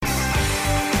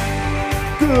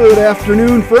Good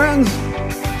afternoon, friends.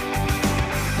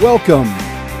 Welcome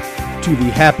to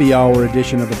the happy hour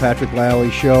edition of the Patrick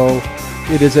Lally Show.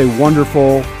 It is a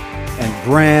wonderful and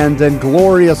grand and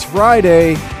glorious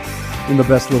Friday in the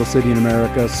best little city in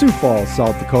America, Sioux Falls,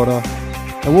 South Dakota.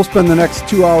 And we'll spend the next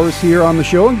 2 hours here on the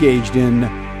show engaged in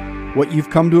what you've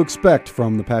come to expect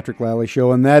from the Patrick Lally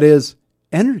Show, and that is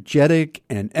energetic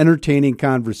and entertaining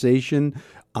conversation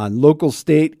on local,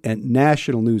 state, and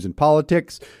national news and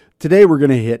politics. Today we're going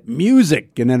to hit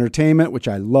music and entertainment, which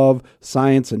I love,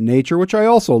 science and nature, which I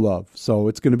also love. So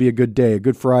it's going to be a good day, a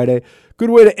good Friday,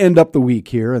 good way to end up the week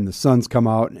here. And the sun's come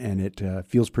out and it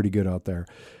feels pretty good out there.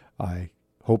 I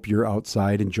hope you're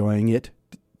outside enjoying it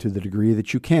to the degree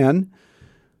that you can.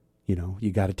 You know,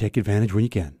 you got to take advantage when you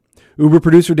can. Uber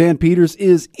producer Dan Peters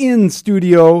is in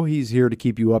studio. He's here to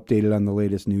keep you updated on the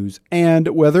latest news and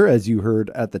weather, as you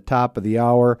heard at the top of the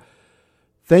hour.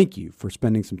 Thank you for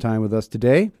spending some time with us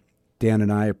today. Dan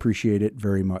and I appreciate it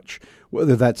very much.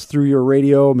 Whether that's through your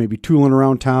radio, maybe tooling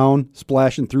around town,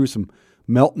 splashing through some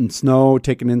melting snow,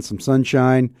 taking in some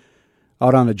sunshine,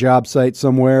 out on a job site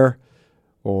somewhere,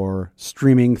 or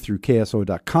streaming through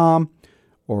KSO.com,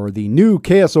 or the new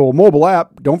KSO mobile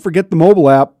app. Don't forget the mobile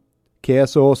app,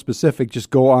 KSO specific. Just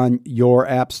go on your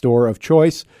app store of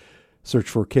choice, search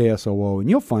for KSOO, and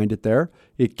you'll find it there.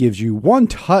 It gives you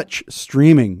one-touch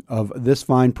streaming of this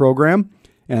fine program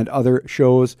and other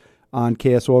shows on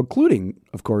KSO, including,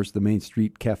 of course, the Main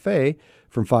Street Cafe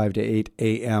from 5 to 8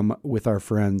 a.m. with our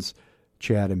friends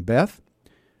Chad and Beth.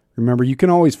 Remember, you can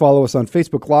always follow us on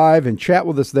Facebook Live and chat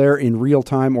with us there in real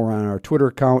time or on our Twitter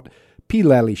account,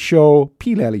 PLally Show.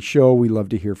 PLally Show, we love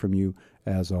to hear from you,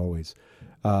 as always.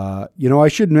 I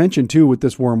should mention, too, with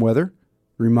this warm weather,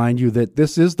 remind you that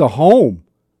this is the home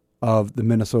of the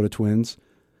Minnesota Twins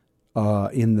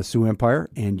in the Sioux Empire,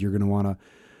 and you're going to want to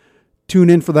tune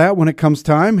in for that when it comes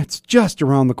time. It's just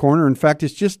around the corner. In fact,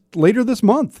 it's just later this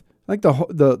month. I think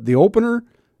the opener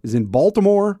is in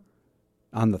Baltimore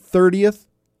on the 30th,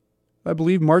 I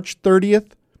believe, March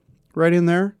 30th, right in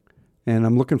there. And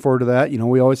I'm looking forward to that. You know,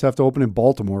 we always have to open in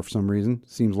Baltimore for some reason,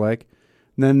 seems like.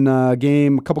 And then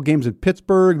a couple games in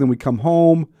Pittsburgh. Then we come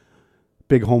home.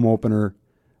 Big home opener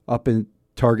up in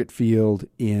Target Field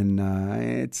in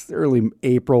it's early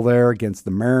April there against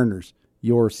the Mariners,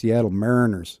 your Seattle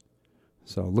Mariners.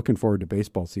 So looking forward to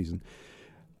baseball season.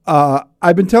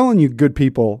 I've been telling you good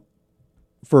people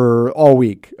for all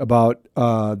week about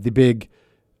the big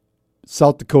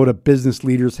South Dakota Business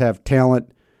Leaders Have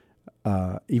Talent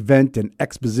event and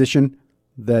exposition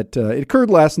that it occurred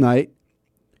last night.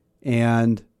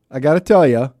 And I got to tell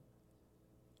you,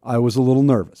 I was a little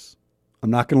nervous.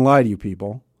 I'm not going to lie to you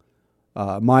people.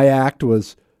 My act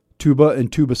was tuba and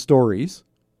tuba stories,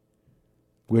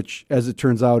 which, as it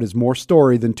turns out, is more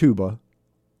story than tuba.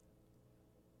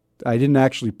 I didn't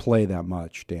actually play that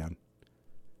much, Dan.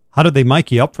 How did they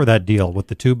mic you up for that deal with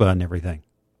the tuba and everything?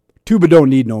 Tuba don't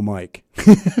need no mic.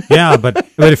 Yeah, but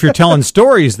if you're telling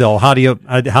stories, though, how'd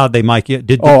they mic you?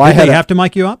 Did they have to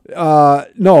mic you up?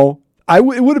 No. It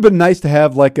would have been nice to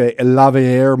have like a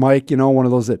lavalier mic, one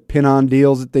of those that pin-on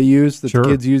deals that they use, that the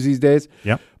kids use these days.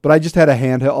 Yep. But I just had a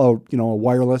handheld, a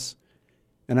wireless,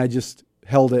 and I just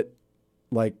held it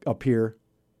like up here.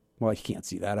 Well, you can't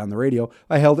see that on the radio.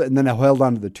 I held it, and then I held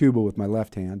onto the tuba with my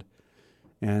left hand.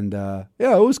 And, it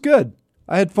was good.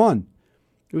 I had fun.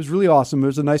 It was really awesome. There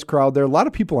was a nice crowd there. A lot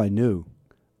of people I knew.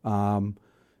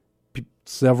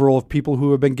 Several people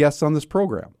who have been guests on this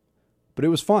program. But it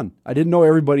was fun. I didn't know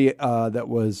everybody that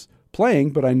was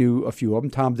playing, but I knew a few of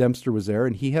them. Tom Dempster was there,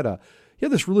 and he had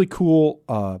this really cool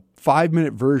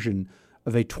 5-minute version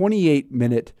of a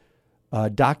 28-minute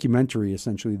documentary,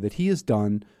 essentially, that he has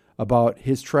done about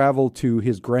his travel to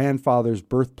his grandfather's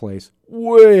birthplace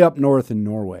way up north in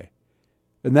Norway.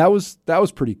 And that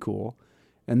was pretty cool.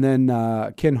 And then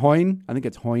Ken Hoyne, I think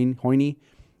it's Hoyne.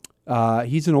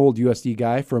 He's an old USD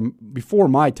guy from before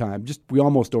my time. We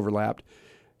almost overlapped.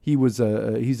 He's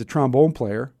a trombone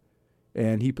player,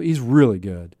 and he's really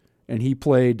good. And he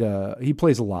plays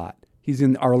a lot. He's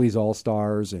in Arlie's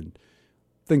All-Stars and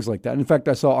things like that. And in fact,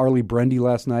 I saw Arlie Brendy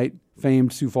last night,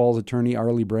 famed Sioux Falls attorney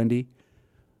Arlie Brendy,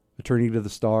 attorney to the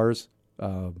stars.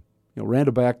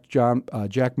 Randall Back,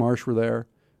 Jack Marsh were there.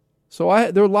 So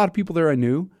there were a lot of people there I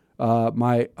knew.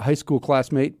 My high school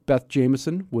classmate, Beth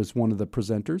Jameson, was one of the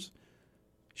presenters.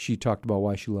 She talked about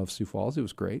why she loves Sioux Falls. It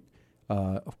was great.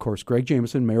 Of course, Greg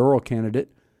Jameson, mayoral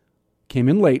candidate, came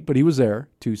in late, but he was there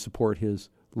to support his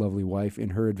lovely wife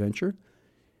in her adventure.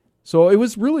 So it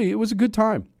was a good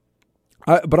time.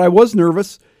 But I was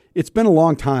nervous. It's been a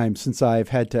long time since I've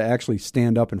had to actually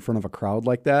stand up in front of a crowd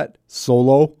like that,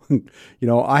 solo.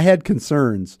 I had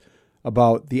concerns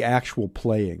about the actual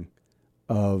playing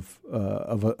of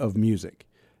music.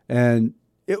 And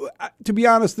to be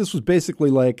honest, this was basically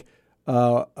like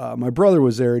my brother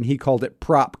was there, and he called it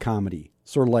prop comedy,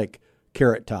 sort of like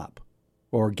Carrot Top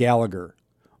or Gallagher.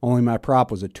 Only my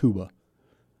prop was a tuba,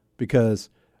 because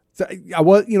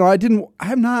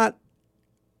I'm not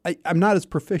as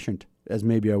proficient as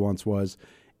maybe I once was.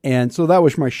 And so that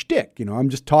was my shtick. I'm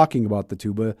just talking about the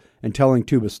tuba and telling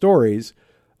tuba stories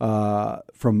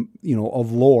from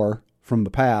of lore from the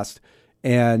past,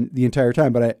 and the entire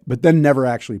time, but then never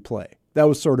actually play. That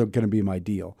was sort of going to be my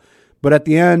deal. But at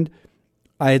the end,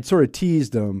 I had sort of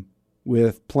teased him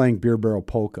with playing Beer Barrel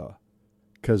Polka,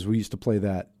 because we used to play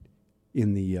that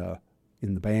in the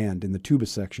band, in the tuba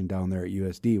section down there at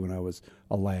USD when I was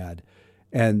a lad.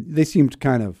 And they seemed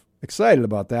kind of excited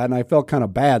about that, and I felt kind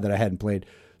of bad that I hadn't played.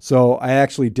 So I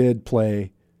actually did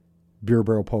play Beer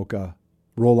Barrel Polka,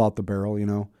 Roll Out the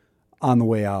Barrel, on the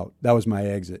way out. That was my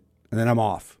exit. And then I'm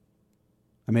off.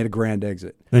 I made a grand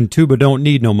exit. And tuba don't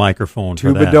need no microphone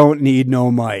for that. Tuba don't need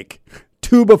no mic.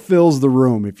 Tuba fills the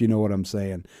room, if you know what I'm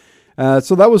saying.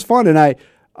 So that was fun, and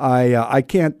I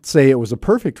can't say it was a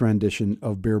perfect rendition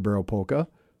of Beer Barrel Polka,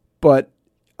 but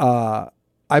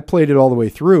I played it all the way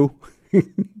through.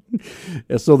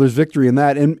 So there's victory in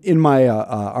that. In my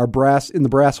our brass, in the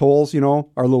brass holes, our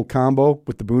little combo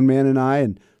with the Boon Man and I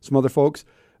and some other folks.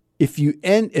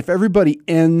 If everybody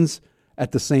ends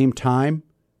at the same time,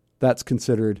 that's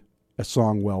considered a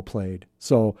song well played.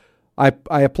 So I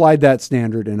applied that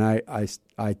standard, and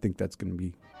I think that's going to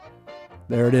be,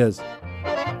 there it is.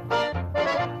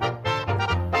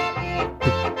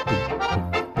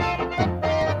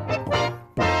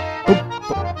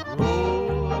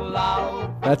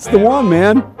 That's the one,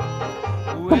 man.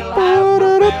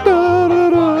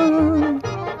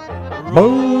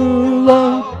 Roll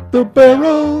out the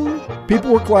barrel.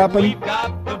 People were clapping.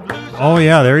 Oh,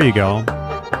 yeah, there you go.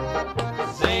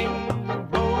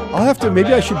 I'll have to,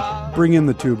 maybe I should bring in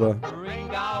the tuba.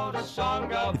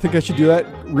 You think I should do that?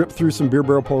 Rip through some Beer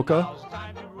Barrel Polka?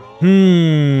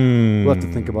 We'll have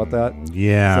to think about that.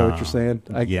 Yeah. Is that what you're saying?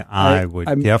 I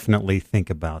would definitely think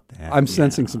about that. I'm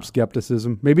sensing some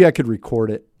skepticism. Maybe I could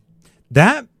record it.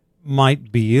 That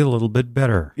might be a little bit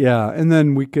better. Yeah, and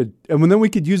then we could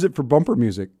use it for bumper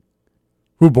music.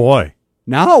 Oh boy.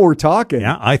 Now we're talking.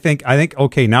 Yeah, I think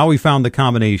okay, now we found the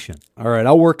combination. All right,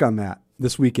 I'll work on that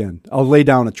this weekend. I'll lay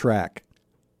down a track.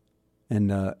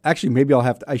 And actually, maybe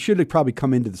I should probably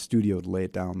come into the studio to lay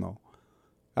it down, though.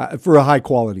 For a high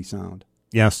quality sound.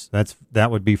 Yes,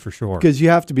 that would be for sure. Because you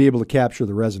have to be able to capture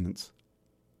the resonance.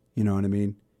 You know what I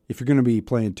mean? If you're going to be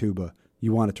playing tuba,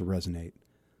 you want it to resonate.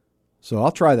 So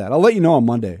I'll try that. I'll let you know on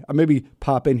Monday. I'll maybe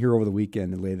pop in here over the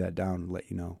weekend and lay that down and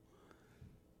let you know.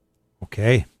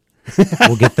 Okay.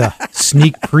 We'll get the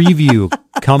sneak preview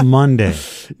come Monday.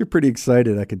 You're pretty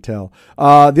excited, I can tell.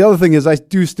 The other thing is I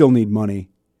do still need money.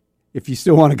 If you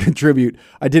still want to contribute,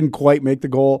 I didn't quite make the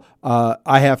goal.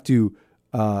 I have to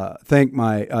thank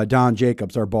my Don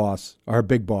Jacobs, our boss, our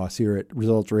big boss here at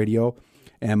Results Radio,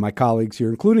 and my colleagues here,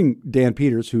 including Dan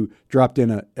Peters, who dropped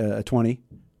in a 20,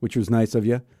 which was nice of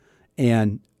you.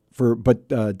 But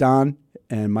Don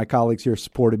and my colleagues here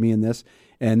supported me in this,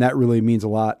 and that really means a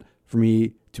lot for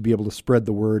me to be able to spread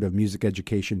the word of music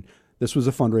education. This was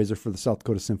a fundraiser for the South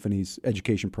Dakota Symphony's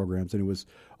education programs, and it was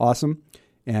awesome.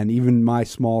 And even my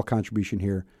small contribution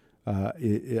here,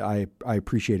 I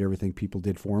appreciate everything people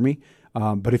did for me.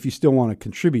 But if you still want to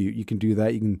contribute, you can do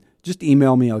that. You can just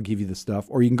email me. I'll give you the stuff.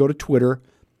 Or you can go to Twitter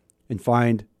and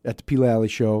find at the P. Lally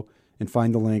Show and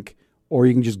find the link. Or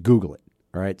you can just Google it.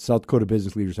 All right, South Dakota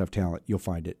Business Leaders Have Talent. You'll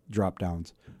find it. Drop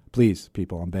downs. Please,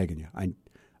 people, I'm begging you.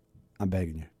 I'm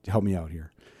begging you to help me out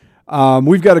here.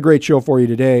 We've got a great show for you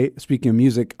today. Speaking of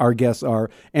music, our guests are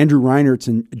Andrew Reinertz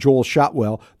and Joel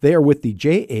Shotwell. They are with the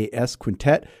JAS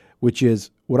Quintet, which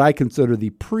is what I consider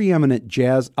the preeminent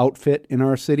jazz outfit in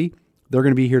our city. They're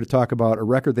going to be here to talk about a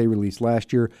record they released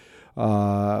last year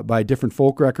by Different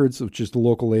Folk Records, which is the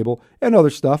local label, and other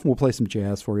stuff. And we'll play some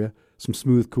jazz for you, some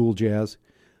smooth, cool jazz.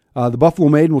 The Buffalo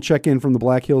Maiden will check in from the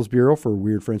Black Hills Bureau for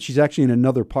Weird Friends. She's actually in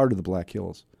another part of the Black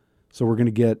Hills. So we're going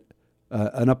to get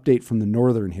an update from the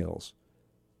Northern Hills.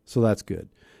 So that's good.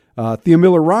 Thea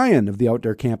Miller-Ryan of the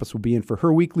Outdoor Campus will be in for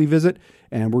her weekly visit,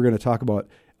 and we're going to talk about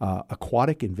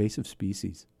aquatic invasive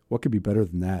species. What could be better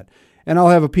than that? And I'll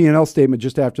have a P&L statement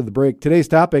just after the break. Today's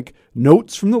topic,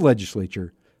 notes from the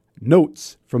legislature.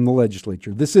 Notes from the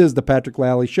legislature. This is the Patrick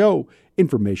Lally Show,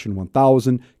 Information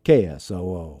 1000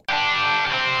 KSOO.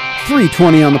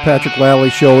 3:20 on the Patrick Lally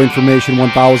Show, Information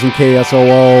 1000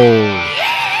 KSOO.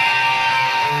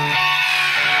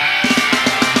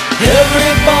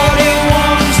 Everybody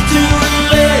wants to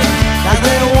live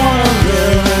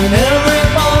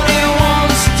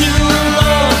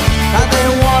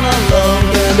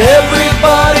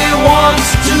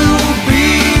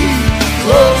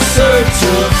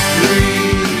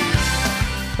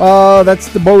That's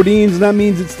the Bodines, and that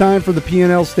means it's time for the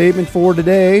P&L statement for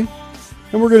today.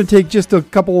 And we're going to take just a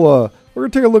couple, we're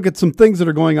going to take a look at some things that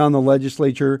are going on in the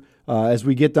legislature as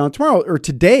we get down tomorrow, or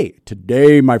today.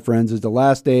 Today, my friends, is the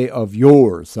last day of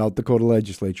your South Dakota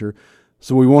legislature,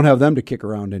 so we won't have them to kick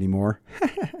around anymore.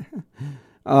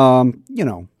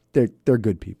 They're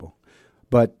good people.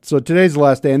 But so today's the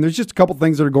last day, and there's just a couple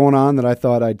things that are going on that I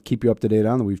thought I'd keep you up to date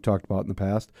on that we've talked about in the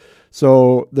past.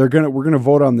 So we're gonna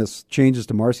vote on this changes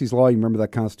to Marcy's Law. You remember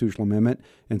that constitutional amendment,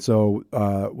 and so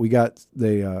we got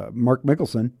the Mark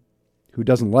Mickelson, who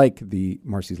doesn't like the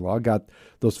Marcy's Law, got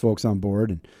those folks on board,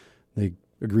 and they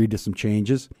agreed to some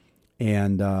changes.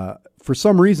 And for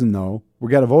some reason, though,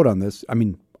 we got to vote on this. I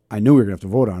mean, I knew we were gonna have to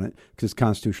vote on it because it's a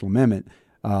constitutional amendment,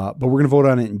 but we're gonna vote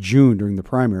on it in June during the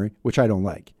primary, which I don't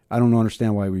like. I don't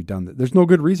understand why we've done that. There's no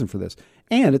good reason for this.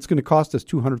 And it's going to cost us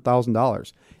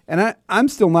 $200,000. And I'm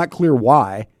still not clear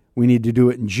why we need to do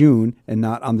it in June and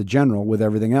not on the general with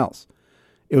everything else.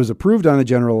 It was approved on a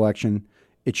general election.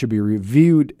 It should be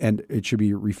reviewed and it should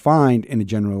be refined in a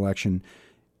general election.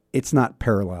 It's not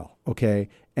parallel, okay?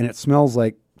 And it smells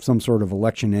like some sort of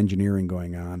election engineering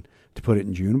going on to put it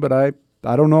in June. But I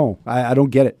don't know. I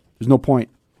don't get it. There's no point.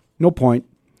 No point.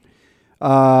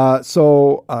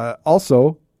 Also,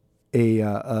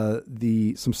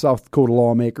 some South Dakota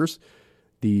lawmakers,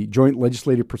 the Joint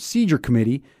Legislative Procedure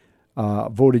Committee,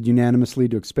 voted unanimously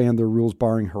to expand their rules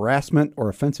barring harassment or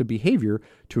offensive behavior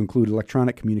to include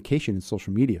electronic communication and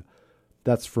social media.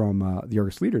 That's from the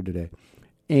Argus Leader today.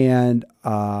 And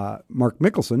Mark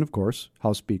Mickelson, of course,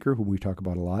 House Speaker, who we talk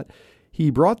about a lot, he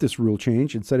brought this rule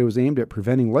change and said it was aimed at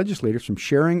preventing legislators from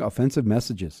sharing offensive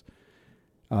messages.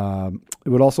 It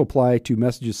would also apply to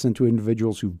messages sent to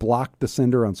individuals who've blocked the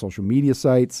sender on social media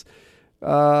sites.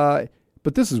 But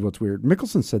this is what's weird.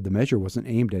 Mickelson said the measure wasn't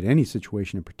aimed at any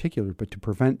situation in particular, but to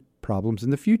prevent problems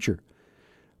in the future.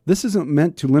 This isn't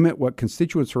meant to limit what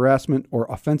constituents harassment or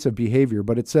offensive behavior,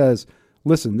 but it says,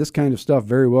 listen, this kind of stuff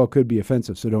very well could be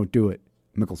offensive, so don't do it,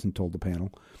 Mickelson told the panel.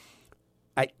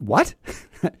 What?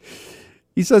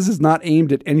 He says it's not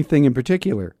aimed at anything in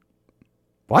particular.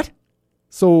 What?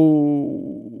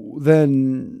 So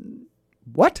then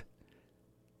what?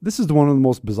 This is one of the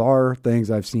most bizarre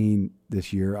things I've seen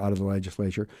this year out of the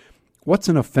legislature. What's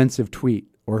an offensive tweet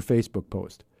or a Facebook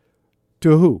post?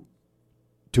 To who?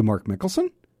 To Mark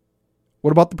Mickelson?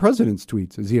 What about the president's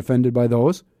tweets? Is he offended by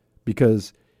those?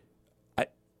 Because,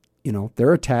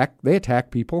 they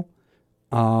attack people.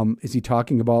 Is he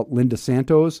talking about Linda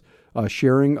Santos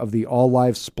sharing of the All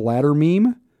Lives Splatter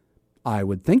meme? I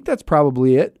would think that's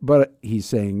probably it, but he's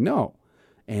saying no.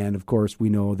 And, of course, we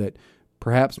know that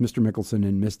perhaps Mr. Mickelson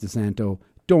and Ms. DeSanto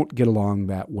don't get along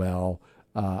that well.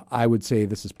 I would say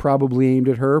this is probably aimed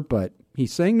at her, but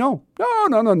he's saying no.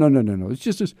 No. It's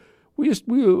just we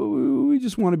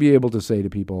just want to be able to say to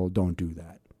people, don't do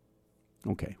that.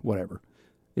 Okay, whatever.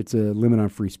 It's a limit on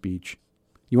free speech.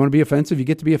 You want to be offensive, you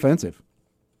get to be offensive.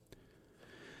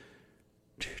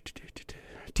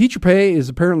 Teacher pay is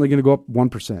apparently going to go up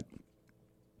 1%.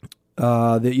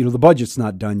 The budget's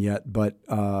not done yet, but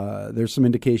there's some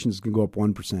indications it can go up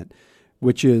 1%,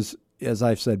 which is, as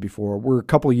I've said before, we're a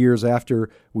couple of years after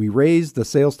we raised the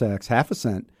sales tax 0.5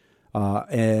 cent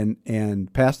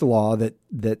and passed a law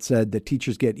that said that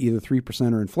teachers get either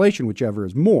 3% or inflation, whichever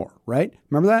is more, right?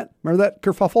 Remember that? Remember that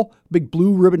kerfuffle? Big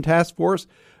blue ribbon task force?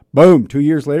 Boom. 2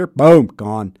 years later, boom,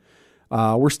 gone.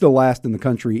 We're still last in the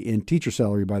country in teacher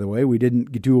salary, by the way. We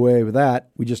didn't do away with that.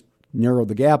 We just narrowed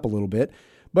the gap a little bit.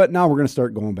 But now we're going to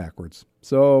start going backwards.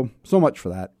 So much for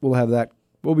that. We'll have that.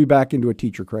 We'll be back into a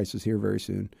teacher crisis here very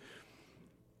soon.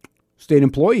 State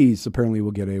employees apparently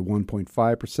will get a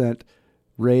 1.5%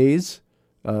 raise,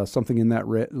 something in that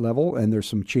level. And there's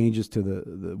some changes to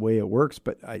the way it works,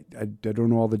 but I don't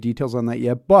know all the details on that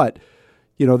yet. But,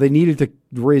 they needed to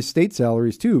raise state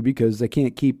salaries too, because they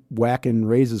can't keep whacking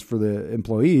raises for the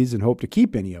employees and hope to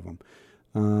keep any of them,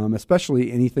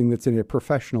 especially anything that's in a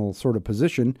professional sort of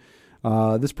position.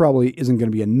 This probably isn't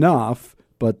going to be enough,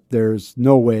 but there's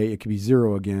no way it could be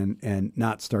zero again and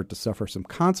not start to suffer some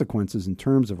consequences in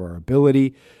terms of our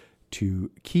ability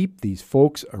to keep these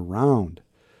folks around.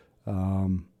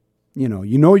 You're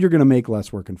going to make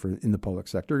less working in the public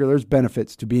sector. There's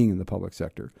benefits to being in the public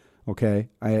sector. Okay.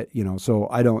 So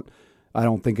I don't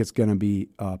think it's going to be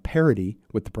parity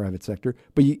with the private sector,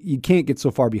 but you can't get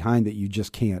so far behind that you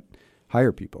just can't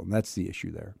hire people. And that's the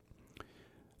issue there.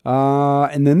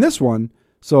 And then this one,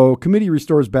 so committee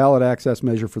restores ballot access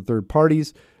measure for third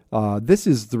parties. This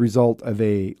is the result of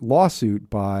a lawsuit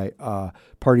by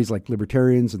parties like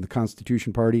Libertarians and the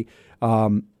Constitution Party,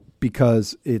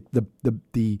 because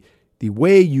the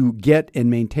way you get and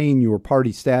maintain your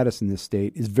party status in this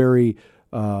state is very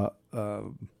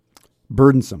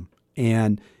burdensome.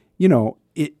 And,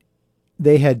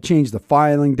 they had changed the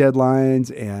filing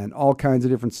deadlines and all kinds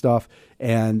of different stuff.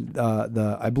 And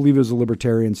I believe it was the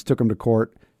Libertarians took them to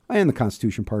court and the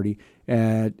Constitution Party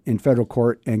in federal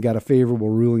court and got a favorable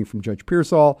ruling from Judge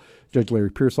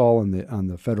Larry Pearsall on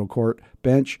the federal court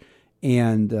bench.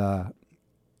 And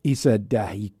he said,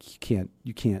 you can't,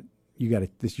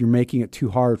 you're making it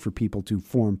too hard for people to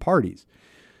form parties.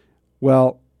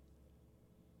 Well,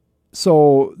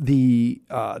 so they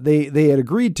had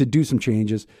agreed to do some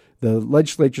changes. The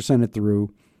legislature sent it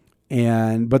through,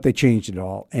 but they changed it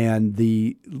all. And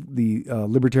the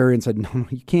Libertarians said, no,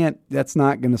 you can't. That's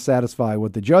not going to satisfy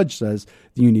what the judge says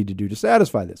you need to do to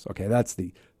satisfy this. Okay, that's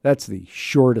the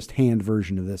shortest hand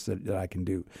version of this that I can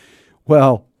do.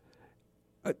 Well,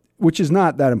 which is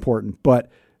not that important. But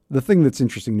the thing that's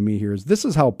interesting to me here is this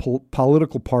is how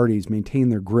political parties maintain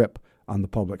their grip on the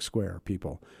public square,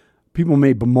 people. People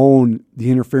may bemoan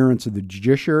the interference of the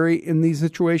judiciary in these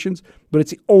situations, but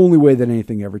it's the only way that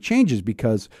anything ever changes,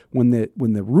 because when the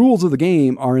rules of the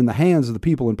game are in the hands of the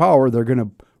people in power, they're going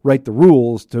to write the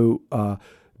rules to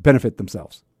benefit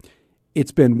themselves.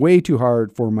 It's been way too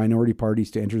hard for minority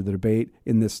parties to enter the debate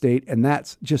in this state, and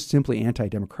that's just simply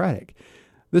anti-democratic.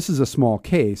 This is a small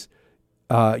case.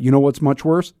 You know what's much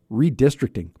worse?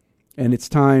 Redistricting. And it's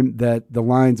time that the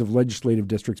lines of legislative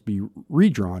districts be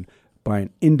redrawn by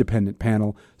an independent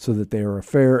panel so that they are a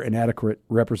fair and adequate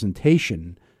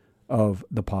representation of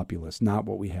the populace, not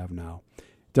what we have now.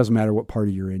 It doesn't matter what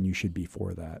party you're in, you should be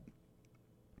for that.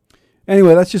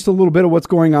 Anyway, that's just a little bit of what's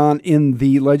going on in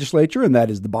the legislature, and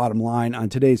that is the bottom line on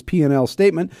today's P&L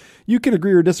statement. You can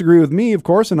agree or disagree with me, of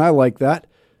course, and I like that.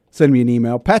 Send me an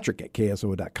email,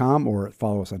 patrick@kso.com, or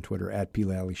follow us on Twitter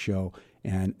 @PLallyShow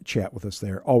and chat with us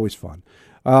there. Always fun.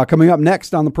 Coming up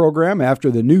next on the program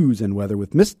after the news and weather with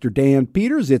Mr. Dan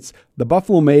Peters, it's the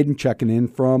Buffalo Maiden checking in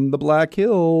from the Black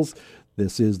Hills.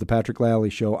 This is the Patrick Lally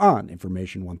Show on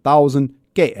Information 1000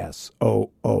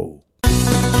 KSOO.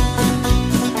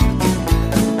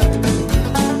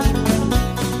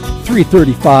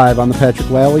 3:35 on the Patrick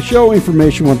Lally Show,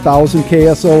 Information 1000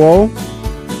 KSOO.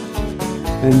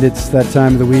 And it's that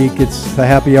time of the week. It's the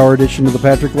happy hour edition of the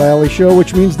Patrick Lally Show,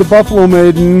 which means the Buffalo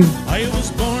Maiden. I was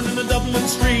born in the Dublin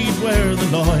street where the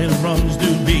loyal runs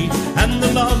do beat, and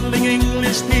the lovely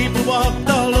English people walked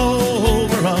all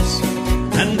over us.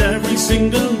 And every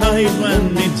single night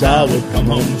when the dad would come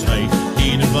home tight,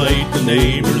 he'd invite the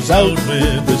neighbours out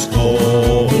with his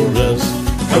chorus.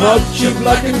 Come out, you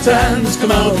black and tans,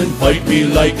 come out and fight me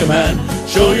like a man.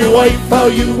 Show your wife how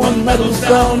you won medals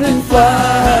down in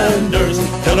Flanders.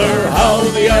 Tell her how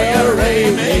the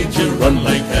IRA made you run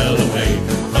like hell away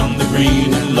from the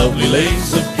green and lovely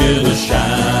lakes of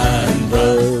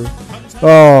Killashandra.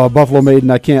 Oh, Buffalo Maiden,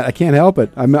 I can't help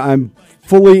it. I'm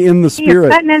fully in the spirit.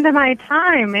 You're cutting into my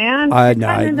time, man.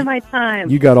 Cutting into my time.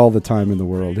 You got all the time in the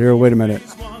world. Here, wait a minute.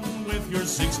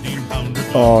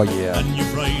 Oh yeah. And you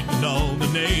frightened all the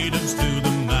natives to the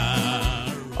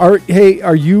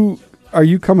Are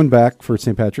you coming back for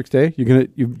St. Patrick's Day?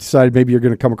 You've decided maybe you're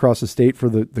gonna come across the state for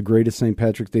the greatest St.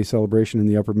 Patrick's Day celebration in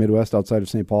the Upper Midwest outside of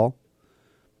St. Paul?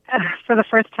 For the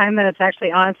first time that it's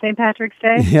actually on St. Patrick's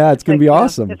Day. Yeah, it's going to be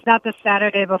awesome. It's not the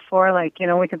Saturday before, we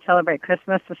can celebrate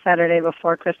Christmas the Saturday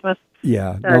before Christmas.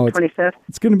 Yeah. No, 25th.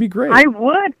 It's going to be great. I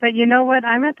would, but you know what?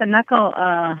 I'm at the Knuckle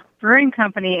Brewing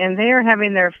Company, and they are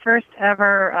having their first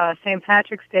ever St.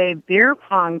 Patrick's Day beer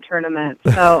pong tournament.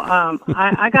 So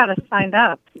I got us signed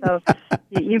up. So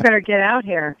you better get out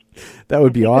here. That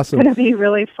would be awesome. It's going to be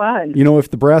really fun. If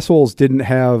the Brass Holes didn't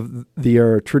have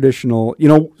the traditional,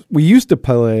 we used to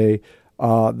play,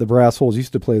 the Brass Holes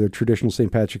used to play their traditional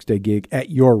St. Patrick's Day gig at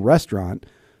your restaurant.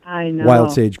 I know.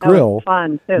 Wild Sage Grill. That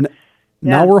was fun, too.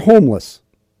 Now we're homeless.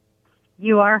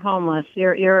 You are homeless.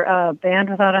 You're a band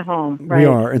without a home, right? We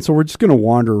are, and so we're just going to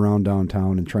wander around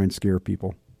downtown and try and scare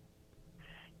people.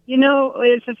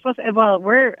 It's supposed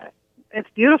to, it's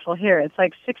beautiful here. It's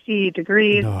like 60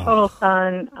 degrees, total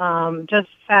sun, just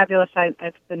fabulous. I've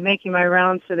been making my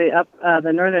rounds to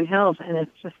the Northern Hills, and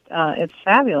it's just it's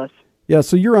fabulous. Yeah,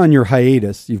 so you're on your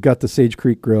hiatus. You've got the Sage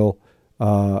Creek Grill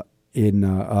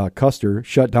in Custer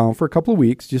shut down for a couple of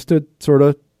weeks just to sort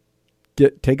of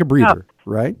take a breather,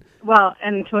 right? Well,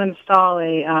 and to install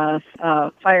a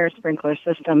fire sprinkler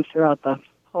system throughout the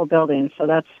whole building. So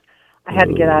I had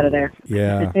to get out of there.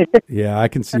 Yeah, yeah, I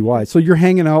can see why. So you're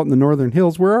hanging out in the Northern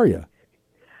Hills. Where are you?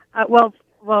 Well,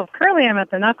 currently I'm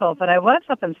at the Knuckle, but I was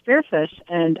up in Spearfish,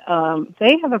 and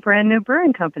they have a brand new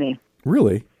brewing company.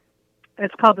 Really?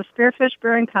 It's called the Spearfish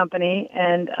Brewing Company,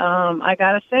 and I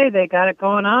got to say, they got it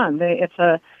going on.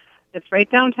 It's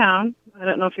right downtown. I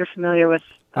don't know if you're familiar with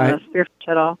Spearfish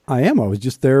at all. I am. I was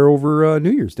just there over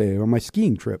New Year's Day on my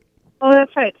skiing trip. Oh,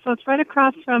 that's right. So it's right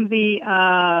across from the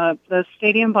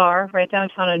Stadium Bar, right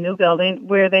downtown, a new building,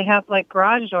 where they have like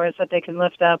garage doors that they can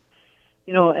lift up,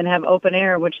 and have open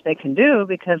air, which they can do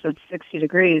because it's 60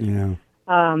 degrees. Yeah.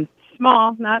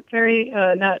 Small, not very,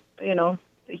 not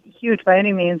huge by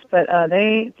any means, but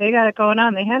they got it going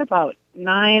on. They had about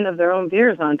 9 of their own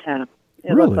beers on tap.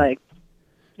 It looked like.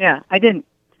 Yeah, I didn't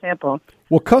sample.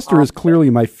 Well, Custer is clearly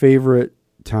my favorite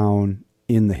town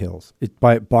in the hills,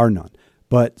 by bar none.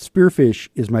 But Spearfish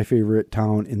is my favorite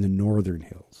town in the northern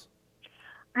hills.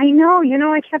 I know.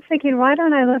 I kept thinking, why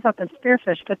don't I live up in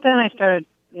Spearfish? But then I started,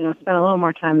 spend a little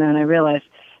more time there, and I realized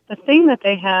the thing that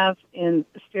they have in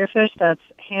Spearfish that's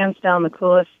hands down the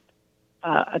coolest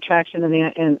attraction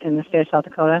in the state of South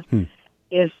Dakota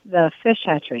is the fish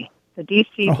hatchery, the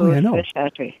DC Booth Fish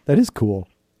Hatchery. That is cool.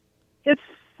 It's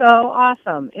so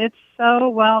awesome. It's so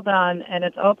well done, and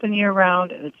it's open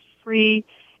year-round, and it's free,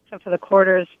 except for the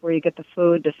quarters where you get the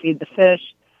food to feed the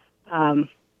fish.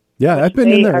 Yeah, I've been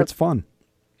in there. It's fun.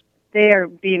 They are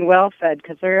being well fed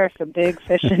because there are some big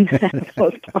fish in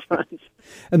those ponds.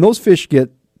 And those fish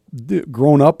get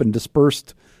grown up and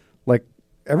dispersed like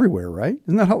everywhere, right?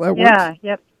 Isn't that how that works? Yeah,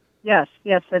 yep. Yes,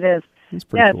 it is. That's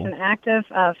pretty cool. It's an active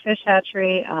fish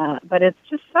hatchery, but it's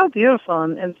just so beautiful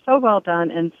and so well done.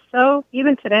 And so,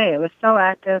 even today, it was so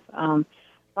active.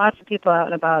 Lots of people out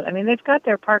and about. I mean, they've got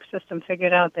their park system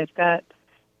figured out. They've got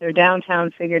their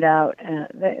downtown figured out.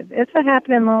 It's a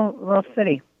happening little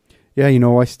city. Yeah,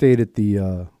 I stayed at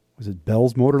the, was it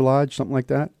Bell's Motor Lodge, something like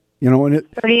that? And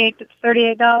it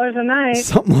 $38 a night.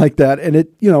 Something like that. And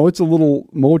it's a little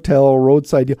motel,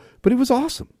 roadside deal. But it was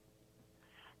awesome.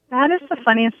 That is the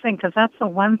funniest thing, because that's the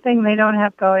one thing they don't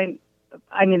have going.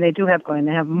 I mean, they do have going.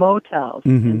 They have motels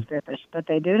in Spearfish, but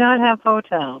they do not have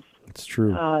hotels. It's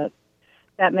true.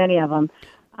 That many of them.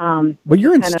 But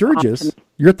you're in Sturgis.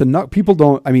 You're at the Knuckle. People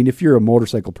don't, if you're a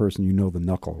motorcycle person, you know the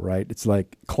Knuckle, right? It's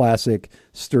like classic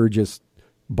Sturgis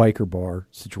biker bar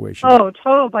situation. Oh,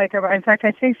 total biker bar. In fact,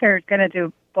 I think they're going to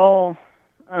do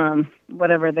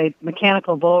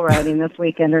mechanical bull riding this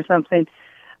weekend or something.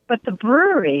 But the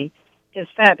brewery is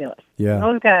fabulous. Yeah.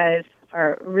 Those guys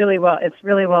are really well. It's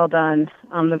really well done.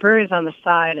 The brewery's on the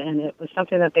side, and it was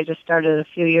something that they just started a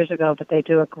few years ago, but they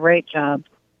do a great job.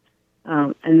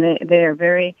 And they are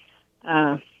very,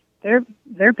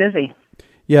 they're busy.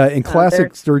 Yeah, in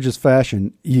classic Sturgis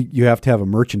fashion, you have to have a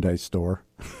merchandise store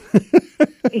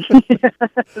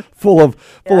full of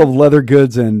leather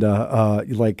goods and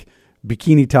like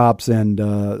bikini tops and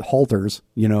halters,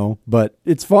 But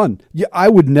it's fun. Yeah, I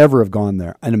would never have gone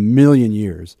there in a million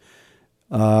years.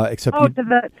 Except to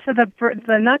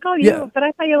the Knuckle. But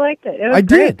I thought you liked it. It was I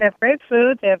great. did. They have great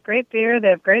food. They have great beer. They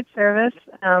have great service.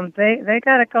 They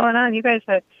got it going on. You guys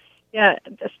have,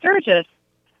 Sturgis.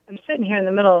 I'm sitting here in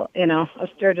the middle, of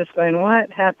Sturgis, going,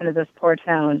 what happened to this poor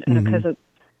town? Because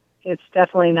it's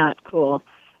definitely not cool.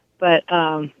 But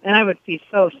and I would be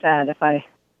so sad if I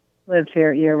lived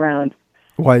here year round.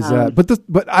 Why is that?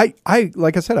 But I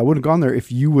like I said, I wouldn't have gone there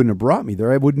if you wouldn't have brought me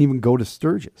there. I wouldn't even go to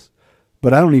Sturgis.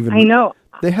 But I don't even. I know.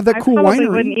 They have that cool winery. I probably winery.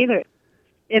 Wouldn't either.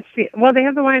 They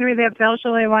have the winery. They have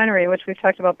Belgelay Winery, which we've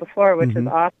talked about before, which is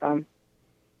awesome.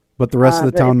 But the rest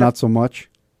of the town, not so much?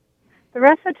 The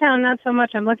rest of the town, not so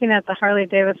much. I'm looking at the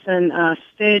Harley-Davidson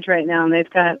stage right now, and they've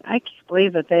got, I can't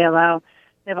believe that they have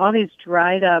all these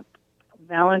dried up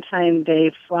Valentine's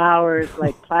Day flowers,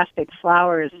 like plastic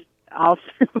flowers, all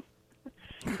through.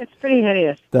 It's pretty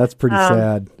hideous. That's pretty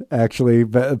sad, actually.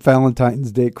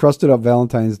 Valentine's Day, crusted up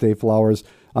Valentine's Day flowers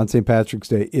on St. Patrick's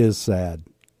Day is sad.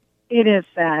 It is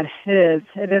sad. It is.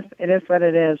 It is what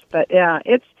it is. But yeah,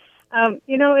 it's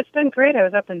it's been great. I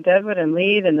was up in Deadwood and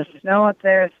Lead, and the snow up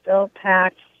there is still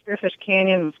packed. Spearfish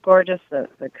Canyon was gorgeous. The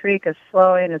creek is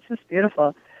flowing. It's just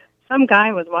beautiful. Some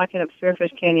guy was walking up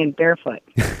Spearfish Canyon barefoot.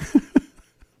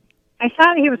 I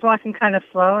thought he was walking kind of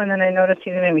slow, and then I noticed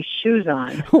he didn't have any shoes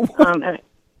on.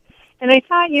 And I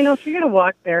thought, if you're going to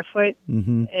walk barefoot,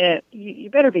 you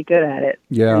better be good at it.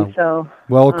 Yeah. And so,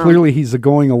 clearly he's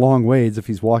going a long ways if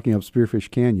he's walking up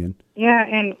Spearfish Canyon. Yeah,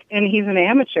 and he's an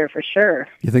amateur for sure.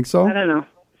 You think so? I don't know.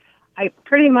 I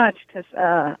pretty much, because,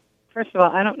 first of all,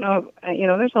 I don't know,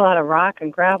 there's a lot of rock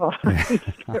and gravel on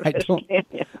Spearfish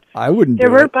Canyon. I wouldn't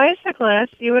There were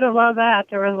bicyclists. You would have loved that.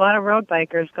 There was a lot of road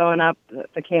bikers going up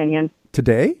the canyon.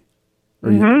 Today?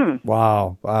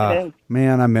 Wow.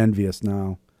 Man, I'm envious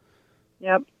now.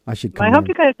 Yep. I should come. I hope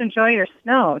you guys enjoy your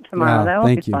snow tomorrow. That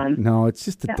will be fun. No, it's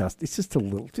just a dust. It's just a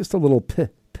little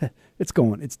it's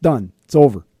going. It's done. It's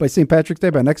over. By St. Patrick's Day,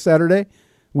 by next Saturday,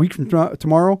 week from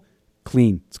tomorrow,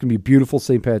 clean. It's going to be a beautiful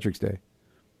St. Patrick's Day.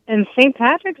 And St.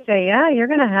 Patrick's Day, yeah, you're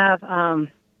going to have,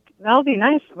 that'll be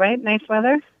nice, right? Nice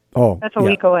weather? Oh, that's a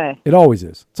week away. It always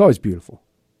is. It's always beautiful.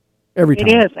 Every time.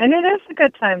 It is. And it is a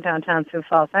good time downtown Sioux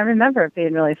Falls. I remember it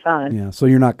being really fun. Yeah, so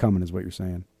you're not coming is what you're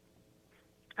saying.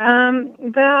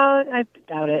 Well, I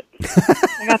doubt it.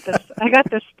 I got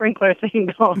this sprinkler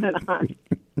thing going on.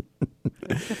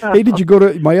 Hey, did you go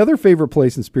to my other favorite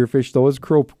place in Spearfish though? Is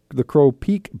the Crow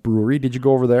Peak Brewery? Did you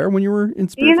go over there when you were in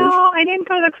Spearfish? I didn't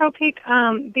go to the Crow Peak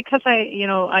because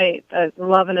I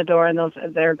love and adore, and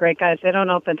they're great guys. They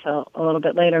don't open till a little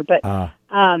bit later, but I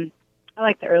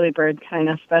like the early bird kind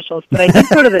of specials. But I did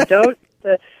go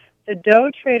to the Dough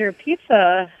Trader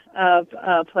Pizza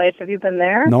place. Have you been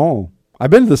there? No. I've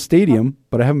been to the stadium,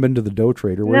 but I haven't been to the Dough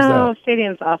Trader. Where's that? No,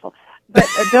 stadium's awful. But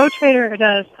a Dough Trader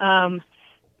does,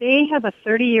 they have a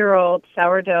 30-year-old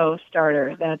sourdough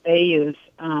starter that they use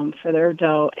for their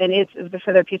dough, and it's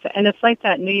for their pizza. And it's like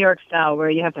that New York style where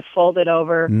you have to fold it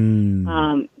over.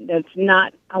 There's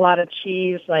not a lot of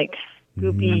cheese, like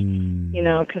goopy,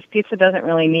 because pizza doesn't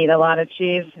really need a lot of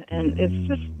cheese, and it's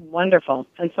just wonderful.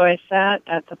 And so I sat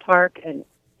at the park and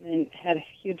had a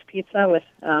huge pizza with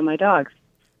my dogs.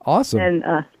 Awesome. And,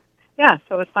 so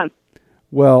it was fun.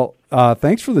 Well,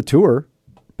 thanks for the tour,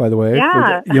 by the way.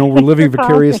 Yeah. We're living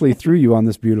vicariously through you on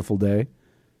this beautiful day.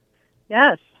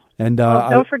 Yes. And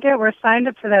don't forget, we're signed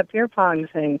up for that beer pong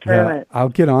tournament. Yeah, I'll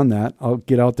get on that. I'll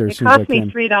get out there as soon as I can. It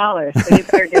cost me $3, so you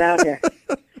better get out here.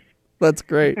 That's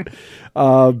great.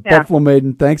 Buffalo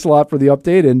Maiden, thanks a lot for the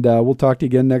update, and we'll talk to you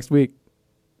again next week.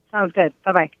 Sounds good.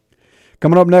 Bye-bye.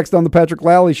 Coming up next on the Patrick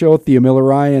Lally Show, Thea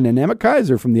Miller-Ryan and Emmett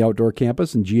Kaiser from the Outdoor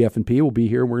Campus and GF&P will be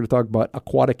here. We're going to talk about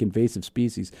aquatic invasive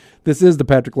species. This is the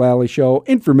Patrick Lally Show,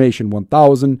 Information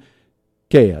 1000,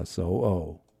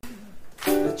 KSOO.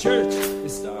 The church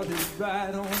is started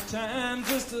right on time,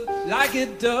 just like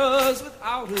it does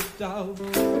without a doubt.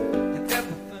 And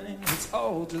everything is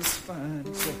all just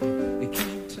fine, so it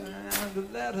came time to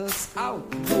let us out.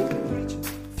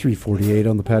 348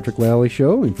 on the Patrick Lally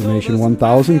Show, Information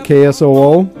 1000,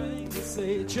 KSOO.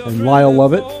 And Lyle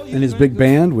Lovett and his big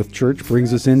band with church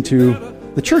brings us into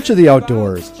the Church of the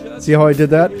Outdoors. See how I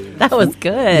did that? That was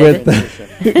good.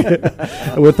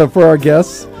 For our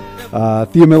guests,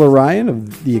 Thea Miller-Ryan,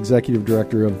 of the Executive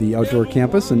Director of the Outdoor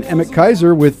Campus, and Emmett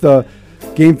Kaiser with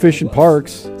Game Fish and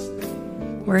Parks.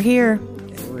 We're here.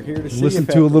 We're here to see Listen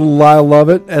to a little Lyle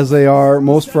Lovett, as they are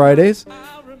most Fridays.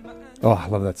 Oh, I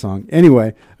love that song.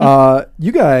 Anyway,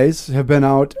 you guys have been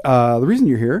out. The reason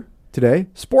you're here today,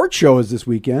 sports show is this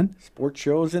weekend. Sports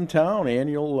shows in town,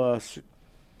 annual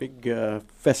big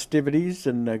festivities,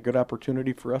 and a good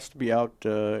opportunity for us to be out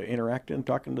interacting and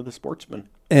talking to the sportsmen.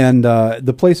 And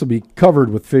the place will be covered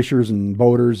with fishers and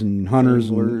boaters and hunters.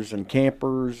 Anglers and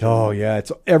campers. Oh, yeah.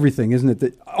 It's everything, isn't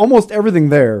it? Almost everything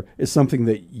there is something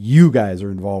that you guys are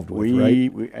involved with,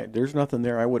 right? There's nothing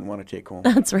there I wouldn't want to take home.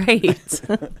 That's right.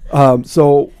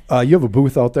 So you have a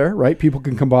booth out there, right? People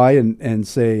can come by and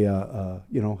say,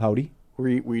 howdy.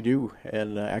 We do,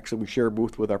 and actually we share a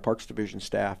booth with our Parks Division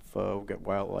staff. We've got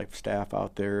wildlife staff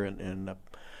out there and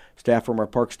staff from our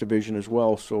Parks Division as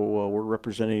well, so we're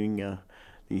representing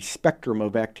the spectrum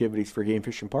of activities for game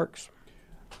fish and parks.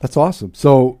 That's awesome.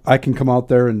 So I can come out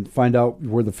there and find out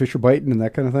where the fish are biting and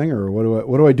that kind of thing, or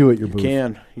what do I do at your booth?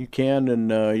 You can, and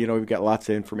we've got lots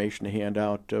of information to hand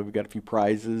out. We've got a few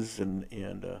prizes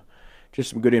and just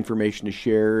some good information to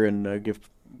share, and give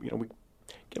we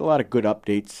get a lot of good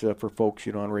updates for folks,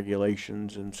 on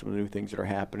regulations and some of the new things that are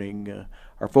happening.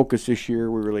 Our focus this year,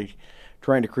 we're really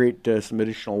trying to create some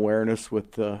additional awareness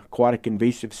with aquatic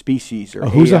invasive species, or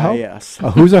AIS.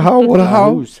 Who's a how? What a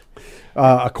how?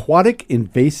 Aquatic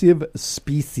invasive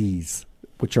species,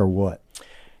 which are what?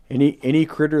 Any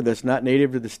critter that's not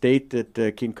native to the state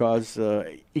that can cause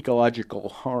ecological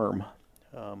harm.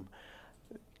 Of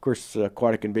course,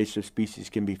 aquatic invasive species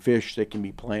can be fish, they can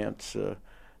be plants,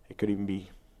 it could even be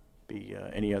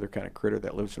any other kind of critter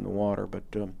that lives in the water. But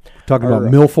talking about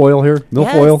milfoil here,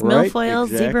 milfoil, yes, right? Milfoils,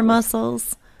 exactly. Zebra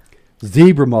mussels.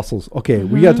 Zebra mussels. Okay,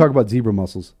 we got to talk about zebra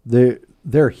mussels.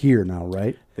 They're here now,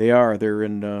 right? They are. They're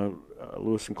in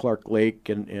Lewis and Clark Lake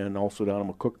and also down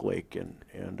in McCook Lake and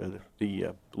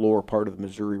the lower part of the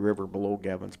Missouri River below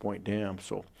Gavin's Point Dam.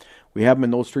 So we have them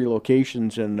in those three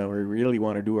locations, and we really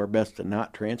want to do our best to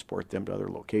not transport them to other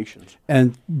locations.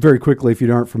 And very quickly, if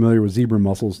you aren't familiar with zebra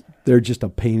mussels, they're just a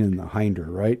pain in the hinder,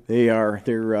 right? They are.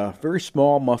 They're a very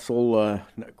small mussel,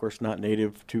 of course not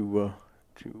native to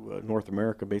North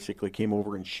America. Basically came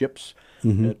over in ships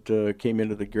that came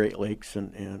into the Great Lakes,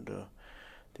 and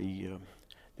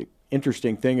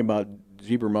interesting thing about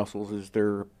zebra mussels is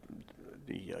the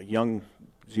young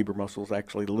zebra mussels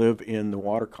actually live in the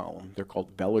water column. They're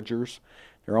called veligers.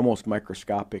 They're almost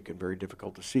microscopic and very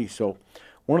difficult to see. So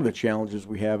one of the challenges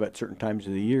we have at certain times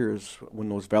of the year is when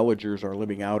those veligers are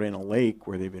living out in a lake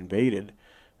where they've invaded,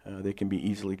 they can be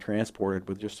easily transported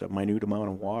with just a minute amount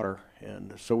of water.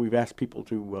 And so we've asked people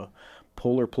to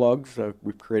pull their plugs.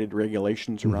 We've created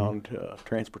regulations around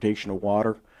transportation of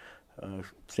water.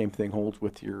 Same thing holds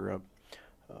with your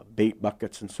bait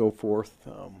buckets and so forth.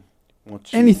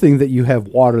 Anything that you have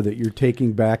water that you're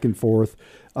taking back and forth.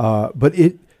 But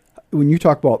when you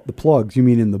talk about the plugs, you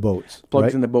mean in the boats, plugs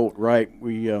right? In the boat, right?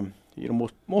 We,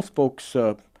 most folks,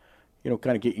 kind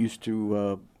of get used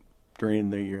to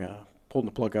pulling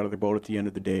the plug out of their boat at the end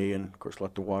of the day, and of course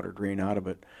let the water drain out of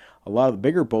it. A lot of the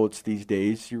bigger boats these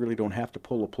days, you really don't have to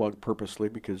pull the plug purposely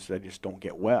because they just don't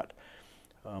get wet.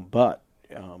 But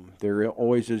there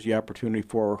always is the opportunity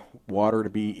for water to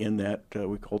be in that,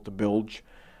 we call it the bilge,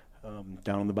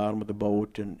 down on the bottom of the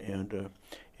boat, and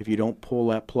if you don't pull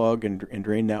that plug and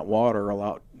drain that water,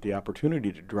 allow the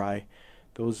opportunity to dry,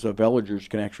 those veligers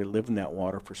can actually live in that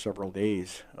water for several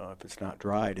days if it's not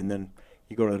dried. And then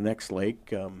you go to the next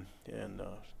lake and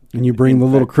you bring the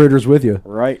little critters with you.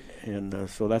 Right, and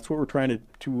so that's what we're trying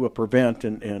to prevent.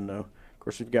 And of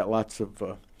course, we've got lots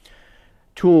of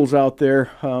tools out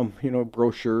there,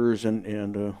 brochures,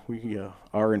 and we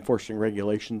are enforcing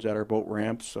regulations at our boat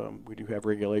ramps. We do have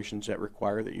regulations that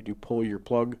require that you do pull your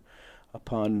plug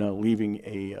upon leaving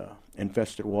a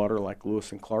infested water like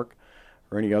Lewis and Clark,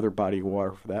 or any other body of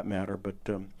water for that matter. But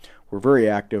we're very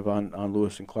active on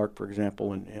Lewis and Clark, for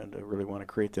example, and really want to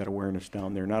create that awareness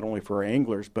down there, not only for our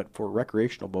anglers, but for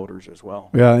recreational boaters as well.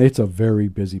 Yeah, it's a very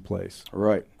busy place.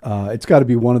 Right. It's got to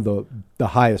be one of the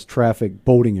highest traffic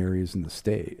boating areas in the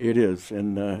state. It is,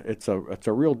 and it's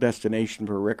a real destination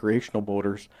for recreational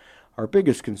boaters. Our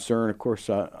biggest concern, of course,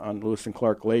 on Lewis and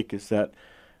Clark Lake is that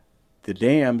the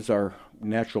dams are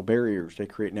natural barriers. They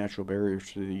create natural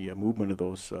barriers to the movement of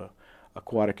those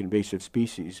aquatic invasive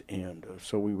species, and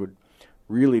so we would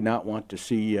really not want to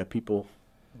see people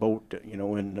boat,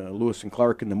 in Lewis and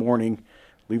Clark in the morning,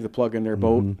 leave the plug in their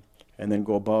boat, and then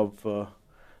go above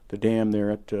the dam there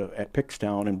at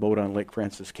Pickstown and boat on Lake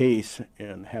Francis Case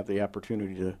and have the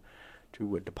opportunity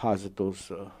to deposit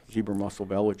those zebra mussel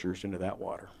veligers into that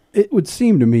water. It would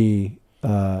seem to me,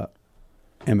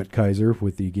 Emmett Kaiser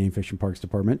with the Game Fish and Parks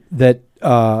Department, that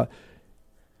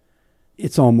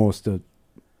it's almost a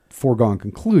foregone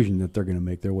conclusion that they're going to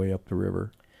make their way up the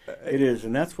river. It is,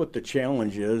 and that's what the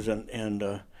challenge is.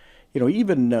 And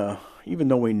even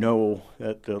though we know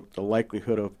that the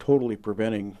likelihood of totally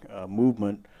preventing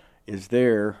movement is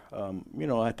there,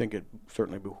 I think it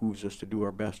certainly behooves us to do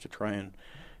our best to try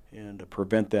and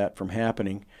prevent that from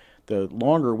happening. The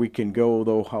longer we can go,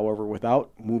 though, however,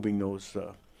 without moving those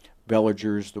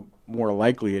veligers, the more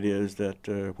likely it is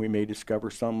that we may discover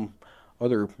some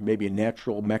other, maybe a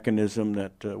natural mechanism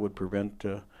that would prevent,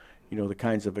 the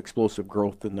kinds of explosive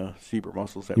growth in the zebra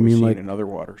mussels that we've seen in other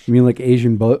waters. You mean like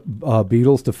Asian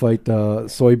beetles to fight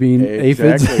soybean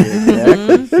aphids?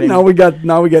 Exactly. Now we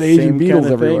got Asian beetles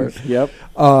everywhere. Things. Yep.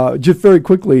 Just very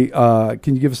quickly,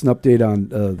 can you give us an update on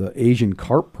the Asian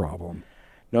carp problem?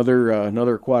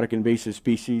 Another aquatic invasive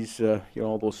species,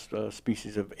 all those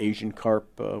species of Asian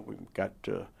carp. We've got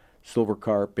silver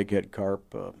carp, bighead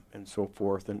carp, and so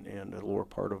forth, and the lower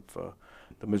part of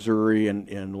the Missouri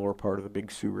and lower part of the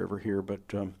Big Sioux River here. But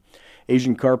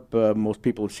Asian carp, most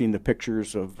people have seen the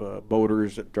pictures of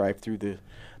boaters that drive through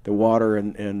the water,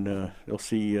 and they'll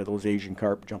see those Asian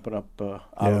carp jumping up out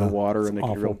of the water, and they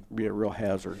can be a real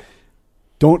hazard.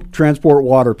 Don't transport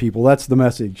water, people. That's the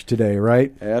message today,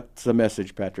 right? That's the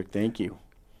message, Patrick. Thank you.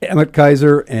 Emmett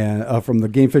Kaiser and from the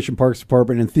Game Fish and Parks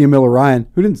Department, and Thea Miller Ryan,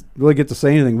 who didn't really get to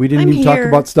say anything. We didn't even talk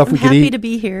about stuff we could eat. I'm happy to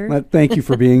be here. Thank you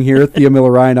for being here, Thea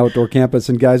Miller Ryan, Outdoor Campus.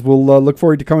 And guys, we'll look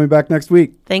forward to coming back next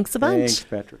week. Thanks a bunch. Thanks,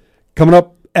 Patrick. Coming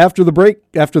up after the break,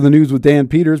 after the news with Dan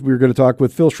Peters, we're going to talk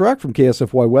with Phil Schreck from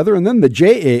KSFY Weather, and then the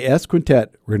JAS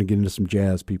Quintet. We're going to get into some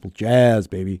jazz, people. Jazz,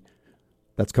 baby.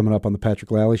 That's coming up on the Patrick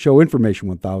Lally Show. Information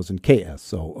 1000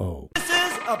 KSOO. This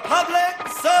is a public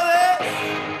service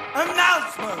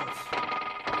announcement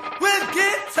with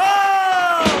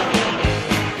guitar.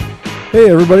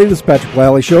 Hey, everybody, this is Patrick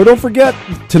Lally Show. Don't forget,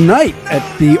 tonight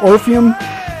at the Orpheum,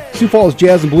 Sioux Falls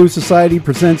Jazz and Blues Society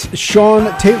presents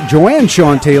Joanne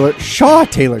Shaw Taylor. She's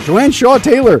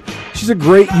a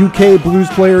great UK blues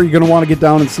player. You're going to want to get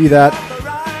down and see that.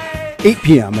 8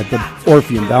 p.m. at the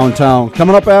Orpheum downtown.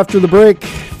 Coming up after the break,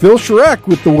 Phil Schreck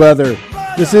with the weather.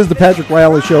 This is the Patrick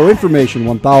Lally Show. Information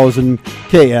 1000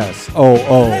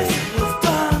 KSOO.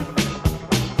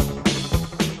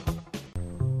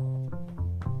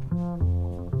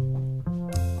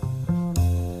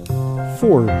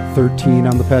 Hour 13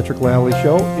 on the Patrick Lally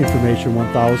Show. Information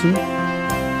 1000.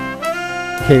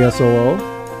 KSOO.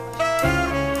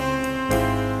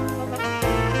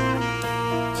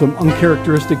 Some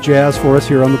uncharacteristic jazz for us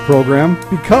here on the program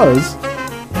because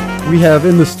we have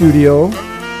in the studio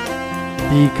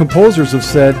the composers of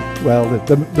said, well,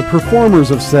 the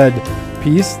performers of said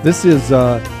piece. This is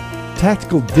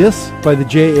Tactical Dis by the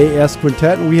JAS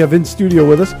Quintet, and we have in studio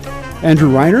with us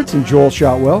Andrew Reinertz and Joel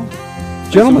Shotwell.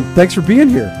 Gentlemen, thanks for being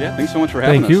here. Yeah, thanks so much for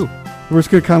having us. Thank you. We're just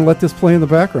going to kind of let this play in the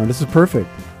background. This is perfect.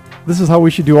 This is how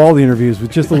we should do all the interviews,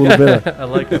 with just a little bit of I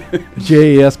like it.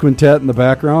 JAS Quintet in the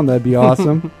background. That'd be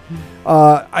awesome.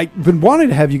 I've been wanting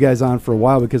to have you guys on for a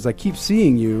while because I keep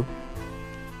seeing you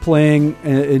playing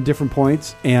in different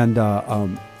points, and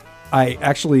I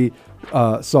actually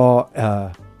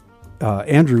saw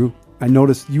Andrew. I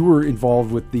noticed you were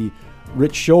involved with the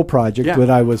Rich Show project that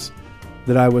I was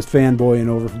fanboying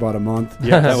over for about a month.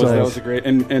 Yeah, that was a great.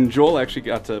 And Joel actually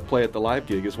got to play at the live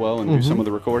gig as well and do some of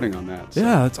the recording on that. So.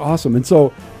 Yeah, that's awesome. And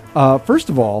so, first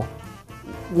of all,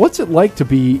 what's it like to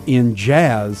be in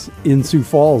jazz in Sioux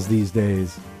Falls these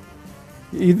days?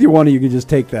 Either one of you can just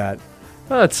take that.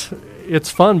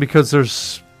 It's fun because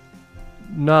there's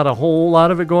not a whole lot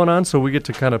of it going on, so we get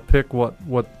to kind of pick what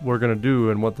we're going to do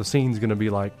and what the scene's going to be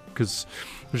like because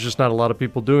there's just not a lot of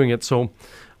people doing it. So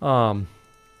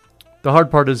the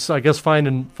hard part is, I guess,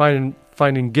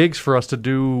 finding gigs for us to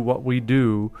do what we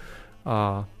do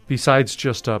besides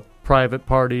just a private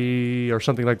party or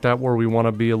something like that where we want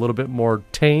to be a little bit more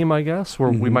tame, I guess, where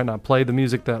we might not play the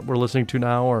music that we're listening to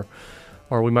now or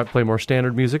we might play more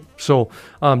standard music. So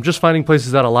just finding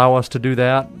places that allow us to do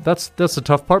that, that's the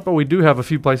tough part, but we do have a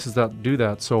few places that do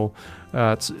that. So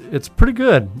it's pretty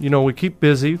good. You know, we keep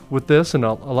busy with this, and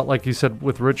a lot, like you said,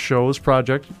 with Rich Show's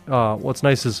project. What's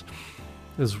nice is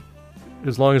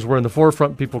as long as we're in the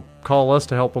forefront, people call us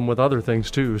to help them with other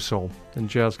things too. So, and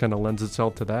jazz kind of lends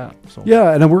itself to that. So.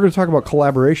 Yeah, and then we're going to talk about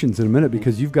collaborations in a minute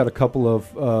because you've got a couple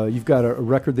of you've got a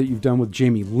record that you've done with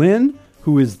Jamie Lynn,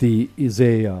 who is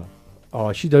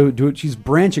she's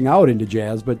branching out into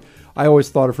jazz, but I always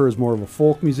thought of her as more of a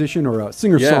folk musician or a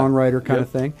singer-songwriter kind of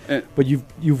thing. But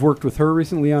you've worked with her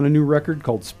recently on a new record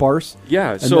called Sparse.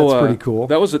 Yeah, and so that's pretty cool.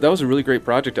 That was a really great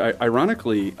project.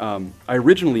 Ironically, I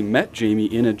originally met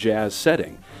Jamie in a jazz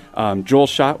setting. Joel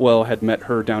Shotwell had met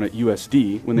her down at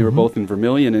USD when they were both in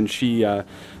Vermilion, and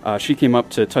she came up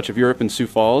to Touch of Europe in Sioux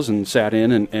Falls and sat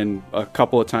in and a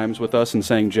couple of times with us and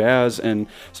sang jazz and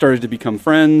started to become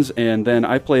friends. And then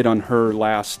I played on her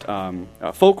last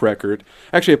folk record.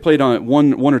 Actually, I played on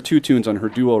one or two tunes on her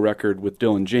duo record with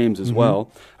Dylan James as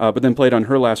well, but then played on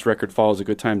her last record, Fall Is a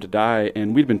Good Time to Die.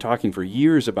 And we'd been talking for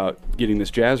years about getting this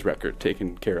jazz record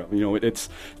taken care of. You know, it's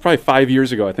probably 5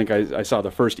 years ago, I think I saw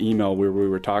the first email where we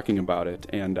were talking about it,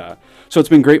 and so it's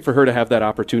been great for her to have that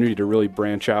opportunity to really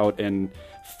branch out and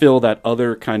fill that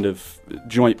other kind of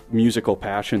joint musical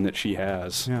passion that she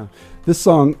has. Yeah, this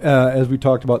song, as we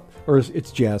talked about, or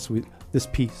it's jazz. This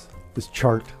piece, this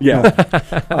chart,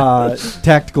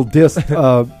 Tactical Disc,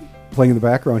 playing in the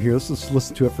background here. Let's just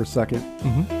listen to it for a second.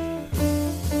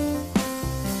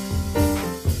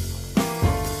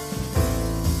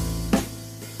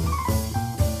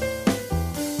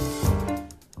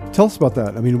 Tell us about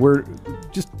that. I mean,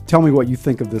 just tell me what you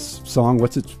think of this song.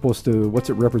 What's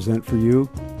it represent for you?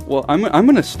 Well, I'm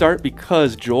going to start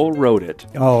because Joel wrote it.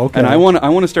 Oh, okay. And I want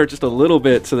to start just a little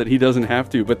bit so that he doesn't have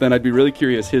to, but then I'd be really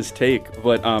curious his take.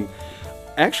 But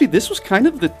actually, this was kind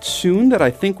of the tune that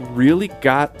I think really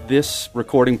got this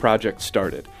recording project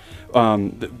started.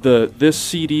 This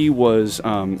CD was,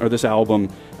 or this album,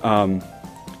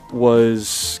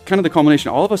 was kind of the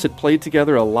culmination. All of us had played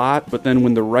together a lot, but then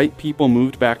when the right people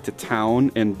moved back to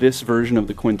town and this version of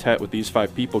the quintet with these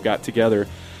 5 people got together,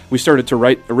 we started to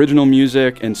write original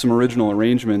music and some original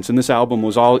arrangements, and this album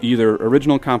was all either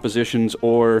original compositions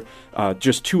or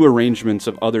just 2 arrangements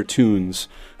of other tunes,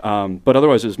 but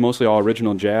otherwise it was mostly all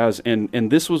original jazz, and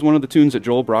this was one of the tunes that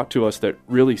Joel brought to us that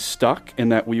really stuck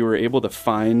and that we were able to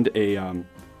find a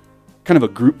kind of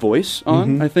a group voice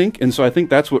on, I think. And so I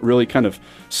think that's what really kind of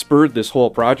spurred this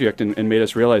whole project and made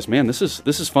us realize, man, this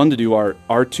is fun to do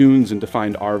our tunes and to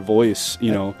find our voice,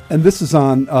 you know. And this is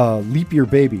on Leap Year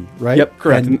Baby, right? Yep,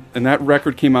 correct. And that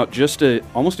record came out just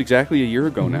almost exactly a year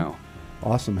ago now.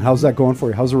 Awesome. How's that going for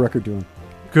you? How's the record doing?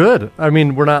 Good. I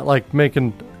mean, we're not like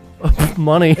making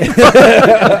money.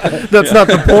 That's not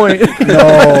the point.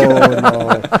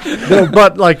 No.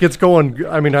 But like it's going,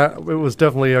 I mean, it was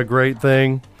definitely a great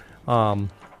thing.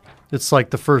 It's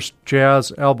like the first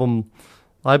jazz album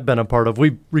I've been a part of.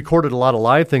 We recorded a lot of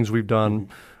live things we've done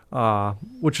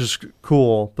which is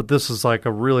cool. But this is like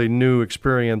a really new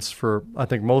experience for, I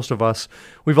think, most of us.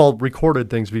 We've all recorded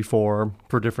things before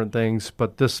for different things,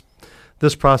 but this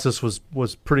process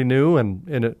was pretty new, and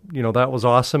it, that was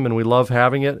awesome, and we love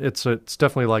having it. It's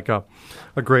definitely like a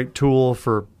great tool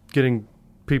for getting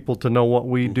people to know what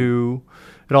we do.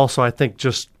 And also, I think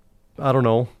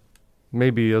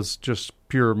maybe as just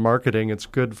pure marketing, it's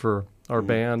good for our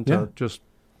band to just.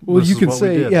 Well, you can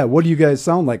say, what do you guys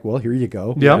sound like? Well, here you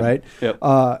go. Yeah. Right? Yep.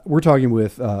 We're talking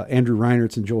with Andrew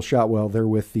Reinertz and Joel Shotwell. They're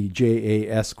with the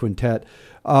JAS Quintet.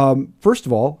 First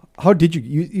of all, how did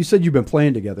you said you've been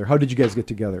playing together. How did you guys get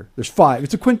together? There's 5.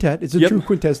 It's a quintet. It's a true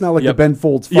quintet. It's not like the Ben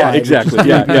Folds 5. Yeah, exactly.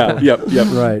 Yep.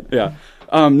 Right. Yeah.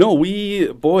 No,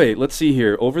 let's see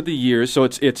here. Over the years, so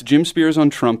it's Jim Spears on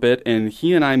trumpet, and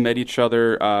he and I met each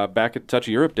other back at Touch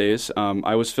of Europe days.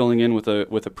 I was filling in with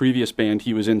a previous band.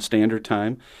 He was in Standard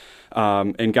Time,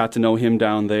 and got to know him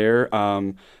down there.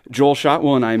 Joel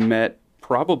Shotwell and I met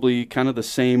probably kind of the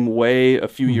same way a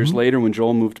few years later when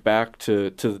Joel moved back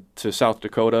to South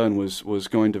Dakota and was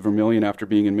going to Vermilion after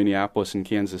being in Minneapolis and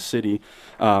Kansas City.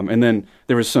 And then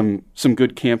there was some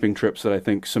good camping trips that I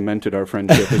think cemented our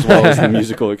friendship as well as the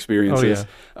musical experiences.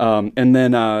 Oh, yeah. And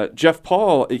then Jeff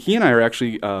Paul, he and I are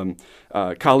actually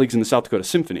colleagues in the South Dakota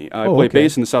Symphony. I play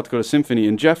bass in the South Dakota Symphony,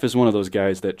 and Jeff is one of those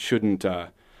guys that shouldn't...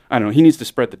 I don't know. He needs to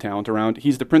spread the talent around.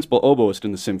 He's the principal oboist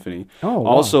in the symphony. Oh,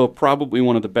 wow. Also, probably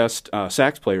one of the best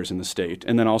sax players in the state,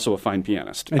 and then also a fine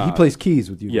pianist. And he plays keys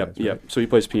with you guys, right? Yep. So he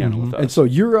plays piano with us. And so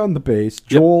you're on the bass.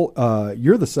 Joel,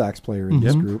 you're the sax player in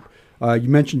this group. You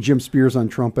mentioned Jim Spears on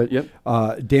trumpet. Yep.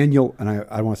 Daniel, and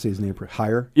I want to say his name,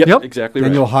 Heyer. Yep. Exactly.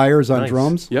 Daniel right. Heyer's on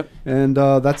drums. Yep. And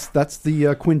that's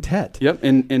the quintet. Yep.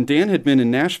 And Dan had been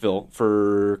in Nashville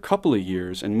for a couple of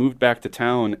years and moved back to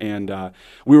town, and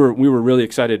we were really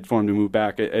excited for him to move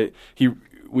back.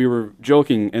 We were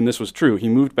joking, and this was true. He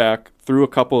moved back, threw a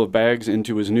couple of bags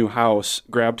into his new house,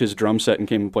 grabbed his drum set, and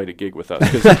came and played a gig with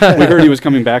us. Because we heard he was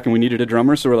coming back, and we needed a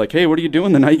drummer, so we're like, hey, what are you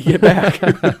doing the night you get back?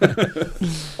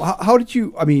 How did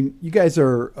you, you guys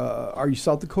are you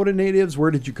South Dakota natives?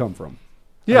 Where did you come from?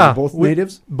 Yeah. Are you both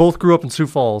natives? Both grew up in Sioux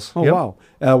Falls. Oh, Yep.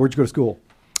 wow. Where'd you go to school?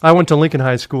 I went to Lincoln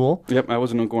High School. Yep, I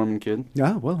was an O'Gorman kid.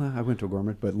 Yeah, well, I went to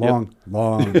O'Gorman, but long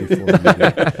before.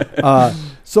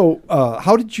 So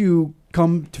how did you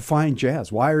come to find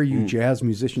jazz? Why are you jazz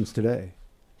musicians today?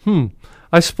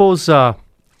 I suppose,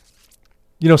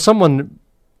 someone,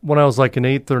 when I was like in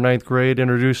 8th or 9th grade,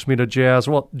 introduced me to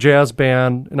jazz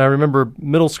band. And I remember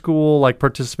middle school, like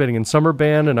participating in summer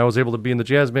band, and I was able to be in the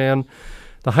jazz band.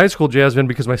 The high school jazz band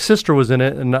because my sister was in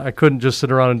it, and I couldn't just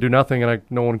sit around and do nothing, and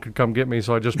no one could come get me,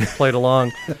 so I just played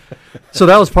along. So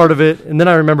that was part of it. And then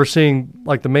I remember seeing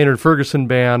like the Maynard Ferguson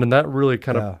band, and that really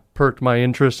kind of perked my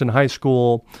interest in high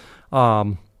school.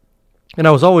 And I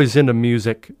was always into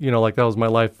music, like that was my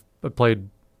life. I played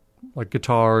like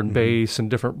guitar and bass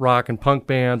and different rock and punk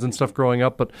bands and stuff growing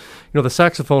up. But, the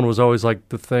saxophone was always like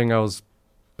the thing I was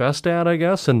best at, I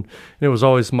guess. And it was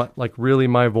always really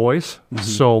my voice.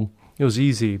 So it was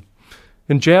easy.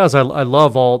 In jazz, I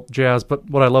love all jazz, but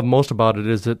what I love most about it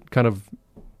is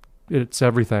it's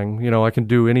everything. I can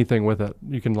do anything with it.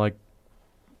 You can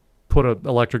put an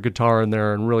electric guitar in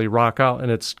there and really rock out,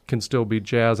 and it can still be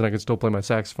jazz, and I can still play my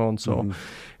saxophone. So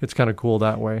it's kind of cool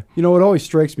that way. It always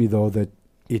strikes me though that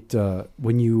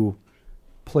when you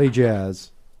play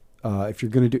jazz, if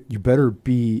you're going to do, you better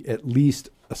be at least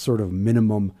a sort of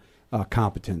minimum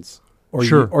competence,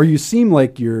 or you seem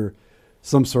like you're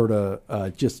some sort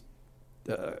of just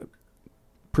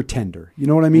pretender. You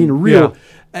know what I mean?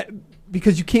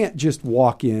 Because you can't just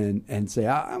walk in and say,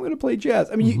 I'm going to play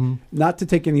jazz. I mean, not to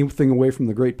take anything away from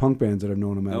the great punk bands that I've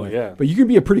known in my life, but you can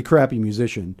be a pretty crappy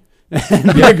musician. And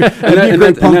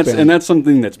that's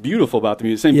something that's beautiful about the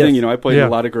music. Same thing, I played in a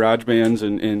lot of garage bands,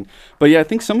 but I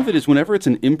think some of it is whenever it's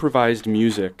an improvised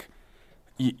music,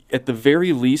 at the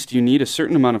very least, you need a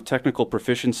certain amount of technical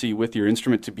proficiency with your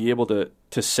instrument to be able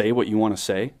to say what you want to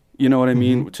say. You know what I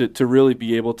mean? To really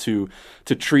be able to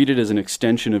treat it as an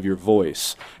extension of your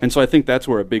voice. And so I think that's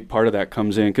where a big part of that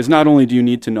comes in, because not only do you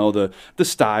need to know the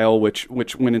style, which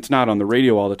when it's not on the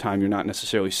radio all the time, you're not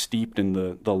necessarily steeped in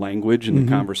the language and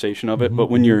the conversation of it, but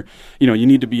when you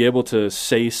need to be able to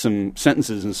say some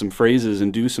sentences and some phrases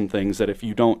and do some things that if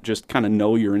you don't just kind of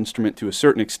know your instrument to a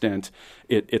certain extent,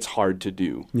 it's hard to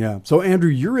do. Yeah. So Andrew,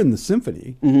 you're in the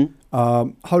symphony.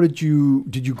 How did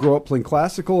you grow up playing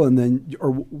classical, and then,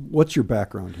 or what's your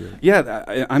background here?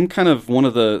 Yeah, I'm kind of one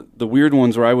of the weird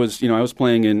ones where I was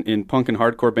playing in punk and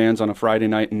hardcore bands on a Friday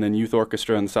night, and then youth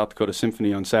orchestra and the South Dakota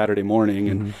Symphony on Saturday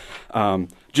morning,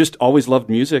 and just always loved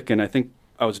music. And I think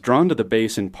was drawn to the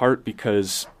bass in part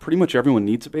because pretty much everyone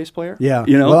needs a bass player. Yeah,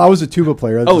 you know. Well, I was a tuba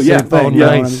player. That's oh the yeah, same thing, oh you know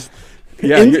what I nice. mean?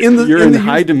 Yeah, you're in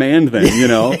high demand then, you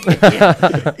know.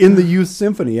 In the youth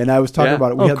symphony, and I was talking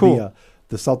about it. We had cool.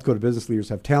 the South Dakota Business Leaders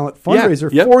Have Talent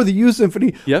fundraiser Yep. for the youth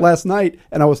symphony Yep. last night,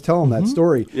 and I was telling that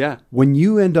story. Yeah. When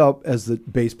you end up as the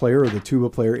bass player or the tuba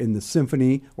player in the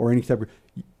symphony or any type of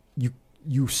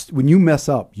when you mess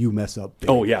up big.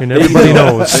 Oh yeah, And everybody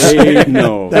knows. They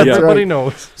know. That's yeah. Everybody right.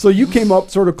 knows. So you came up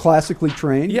sort of classically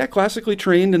trained. Yeah, classically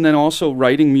trained, and then also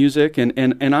writing music,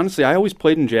 and honestly, I always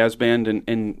played in jazz band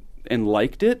and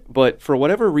liked it, but for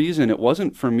whatever reason, it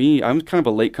wasn't for me. I was kind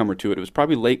of a latecomer to it. It was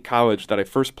probably late college that I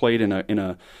first played in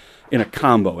a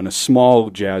combo, in a small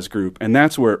jazz group, and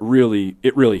that's where it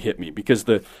really hit me, because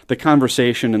the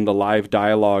conversation and the live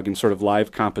dialogue and sort of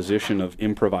live composition of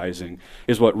improvising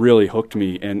is what really hooked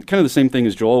me. And kind of the same thing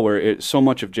as Joel, where so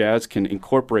much of jazz can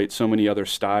incorporate so many other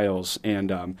styles, and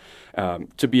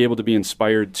to be able to be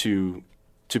inspired to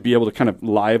be able to kind of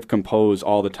live compose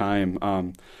all the time,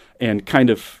 and kind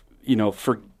of, you know,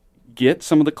 forget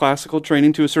some of the classical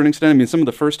training to a certain extent. I mean, some of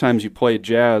the first times you play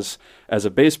jazz as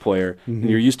a bass player, and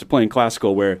you're used to playing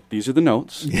classical where these are the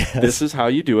notes, this is how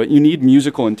you do it. You need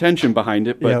musical intention behind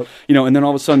it, but you know, and then all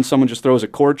of a sudden someone just throws a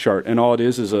chord chart, and all it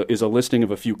is a listing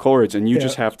of a few chords, and you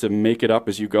just have to make it up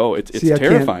as you go. It's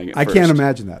terrifying. I can't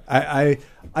imagine that. I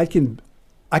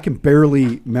can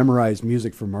barely memorize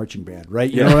music for marching band, right?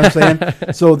 You know what I'm saying?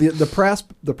 So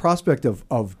the prospect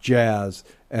of jazz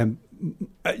and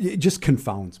it just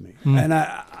confounds me, and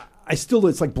I still,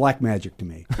 it's like black magic to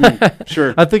me.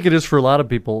 Sure. I think it is for a lot of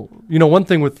people. You know, one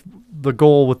thing with the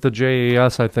goal with the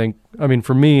JAS, I think, I mean,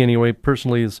 for me anyway,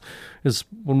 personally, is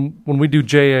when we do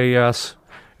JAS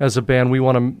as a band, we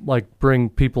want to like bring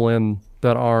people in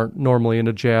that aren't normally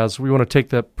into jazz. We want to take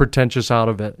the pretentious out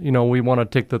of it. You know, we want to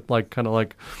take the like kind of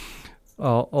like,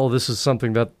 oh, this is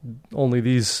something that only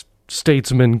these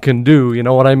statesmen can do. You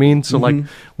know what I mean? So like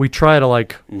we try to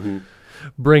like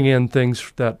bring in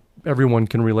things that everyone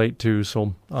can relate to.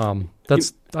 So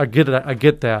that's I get it. I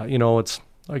get that. You know, it's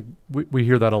like we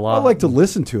hear that a lot. I like to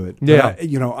listen to it. Yeah.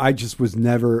 You know, I just was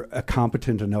never a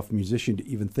competent enough musician to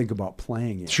even think about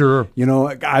playing it. Sure. You know,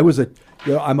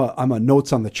 I'm a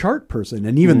notes on the chart person,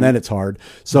 and even then it's hard.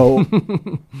 So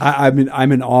I'm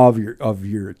in awe of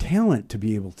your talent to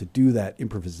be able to do that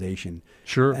improvisation.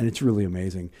 Sure. And it's really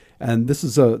amazing. And this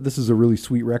is a really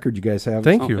sweet record you guys have.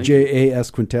 Thank you.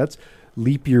 JAS Quintets.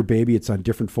 Leap Year Baby. It's on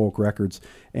Different Folk Records,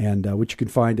 and which you can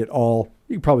find at all.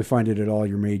 You can probably find it at all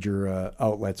your major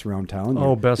outlets around town.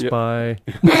 Oh, Best Buy.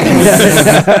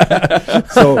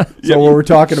 So what we're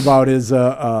talking about is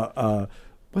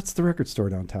what's the record store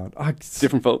downtown?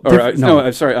 Different Folk.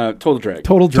 I'm sorry. Total Drag.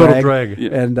 Total Drag. Yeah.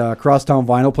 And Crosstown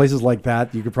Vinyl, places like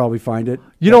that. You could probably find it.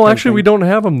 You know, actually, we don't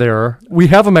have them there. We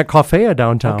have them at Coffea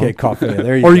downtown. Okay, Coffea.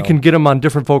 There you or go. you can get them on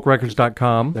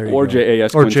differentfolkrecords.com. Or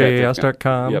JAS. Or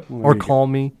JAS.com. Yep. Or call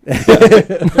me.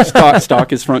 Stock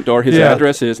his front door. His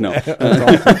address is no.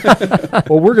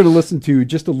 Well, we're going to listen to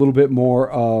just a little bit more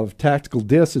of Tactical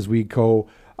Dis as we go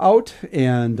out,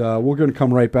 and we're going to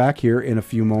come right back here in a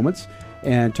few moments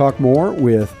and talk more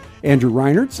with Andrew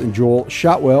Reinertz and Joel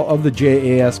Shotwell of the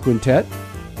JAS Quintet.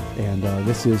 And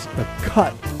this is a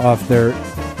cut off their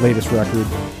latest record,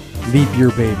 Leap Year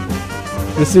Baby.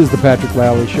 This is the Patrick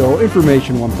Lally Show,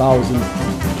 Information 1000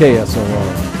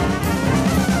 KSOO.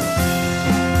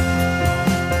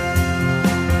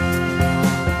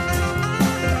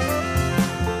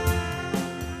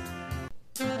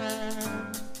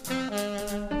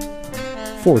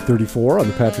 .434 on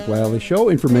the Patrick Lally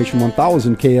Show, Information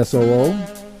 1000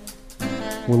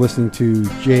 KSOO. We're listening to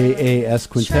JAS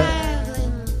Quintet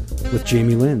with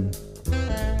Jamie Lynn.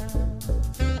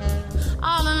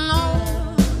 All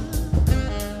alone.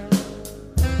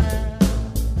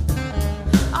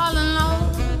 All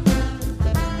alone.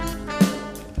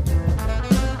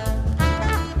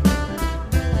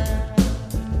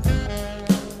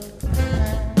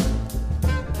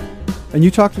 And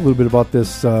you talked a little bit about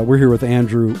this. We're here with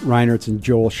Andrew Reinertz and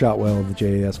Joel Shotwell of the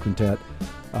JAS Quintet.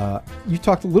 You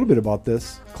talked a little bit about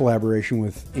this collaboration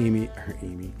with Jamie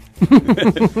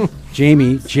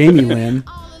Lynn.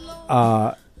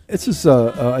 This is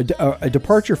a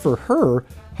departure for her.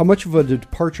 How much of a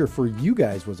departure for you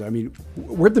guys was it? I mean,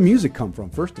 where'd the music come from,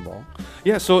 first of all?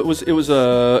 Yeah, so it was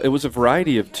a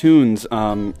variety of tunes.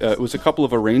 It was a couple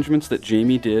of arrangements that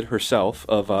Jamie did herself.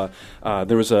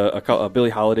 There was a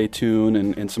Billie Holiday tune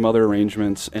and some other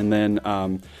arrangements, and then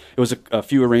it was a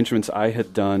few arrangements I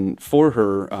had done for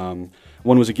her.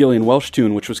 One was a Gillian Welsh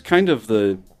tune, which was kind of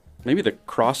the maybe the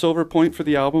crossover point for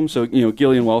the album. So, you know,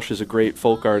 Gillian Welsh is a great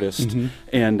folk artist,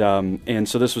 and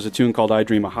so this was a tune called I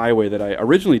Dream a Highway that I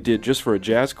originally did just for a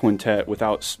jazz quintet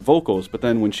without vocals, but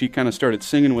then when she kind of started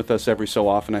singing with us every so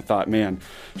often, I thought, man,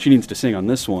 she needs to sing on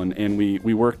this one, and we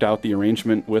worked out the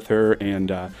arrangement with her, and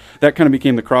that kind of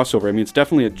became the crossover. I mean, it's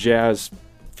definitely a jazz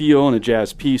feel and a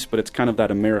jazz piece, but it's kind of that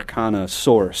Americana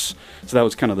source. So that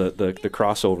was kind of the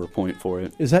crossover point for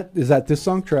it. Is that this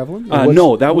song, Traveling?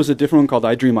 No, that was a different one called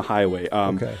I Dream a Highway.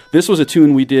 Okay. This was a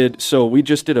tune we did. So we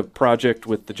just did a project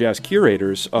with the Jazz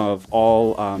Curators of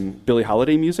all Billie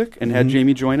Holiday music and had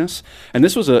Jamie join us. And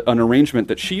this was an arrangement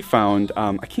that she found.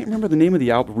 I can't remember the name of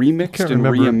the album. Remixed and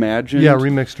Reimagined. Yeah,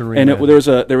 Remixed and Reimagined.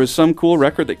 And there was some cool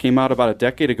record that came out about a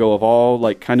decade ago of all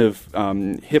like kind of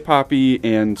hip-hoppy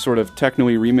and sort of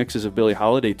techno-y remixes of Billie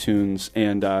Holiday tunes,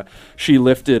 and she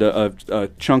lifted a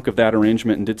chunk of that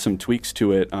arrangement and did some tweaks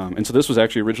to it. And so this was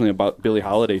actually originally about Billie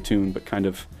Holiday tune, but kind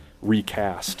of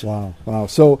recast. Wow.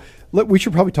 So we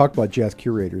should probably talk about Jazz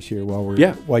Curators here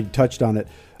while you touched on it.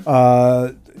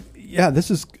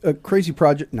 This is a crazy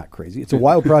project. Not crazy. It's a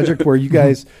wild project where you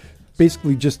guys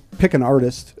basically just pick an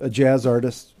artist, a jazz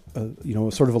artist,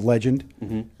 sort of a legend,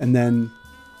 and then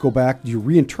go back. Do you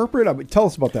reinterpret? Tell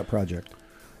us about that project.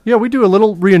 Yeah, we do a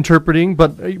little reinterpreting,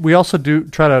 but we also do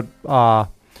try to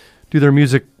do their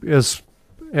music as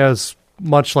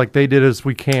much like they did as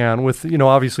we can. With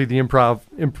obviously the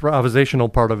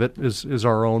improvisational part of it is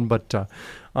our own, but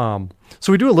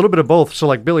so we do a little bit of both. So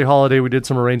like Billie Holiday, we did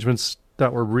some arrangements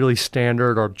that were really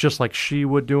standard or just like she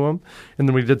would do them, and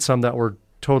then we did some that were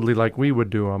totally like we would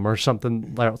do them, or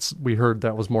something that we heard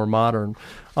that was more modern.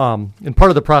 And part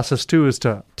of the process too is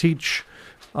to teach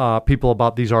people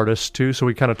about these artists too, so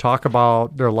we kind of talk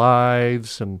about their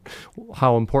lives and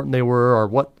how important they were, or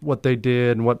what they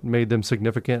did and what made them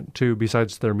significant too,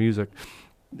 besides their music.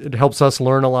 It helps us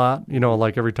learn a lot.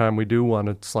 Like every time we do one,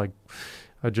 it's like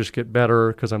I just get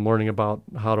better because I'm learning about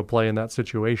how to play in that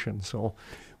situation. So.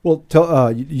 Well,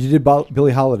 you did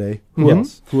Billie Holiday. Who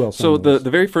else? So the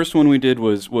very first one we did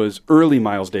was early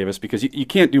Miles Davis, because you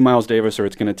can't do Miles Davis or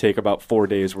it's going to take about 4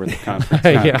 days worth of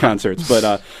concerts.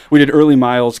 But we did early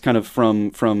Miles kind of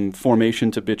from Formation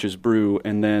to Bitches Brew,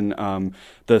 and then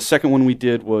the second one we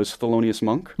did was Thelonious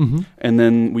Monk, and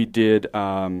then we did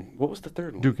what was the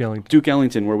third one? Duke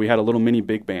Ellington, where we had a little mini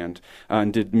big band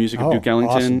and did music of Duke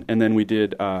Ellington, awesome. And then we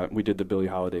did the Billie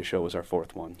Holiday show was our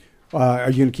fourth one.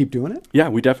 Are you going to keep doing it? Yeah,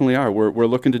 we definitely are. We're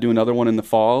looking to do another one in the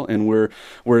fall, and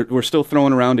we're still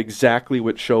throwing around exactly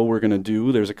what show we're going to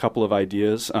do. There's a couple of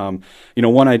ideas.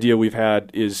 One idea we've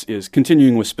had is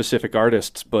continuing with specific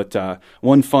artists, but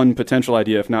one fun potential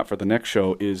idea, if not for the next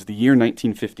show, is the year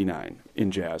 1959 in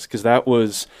jazz, because that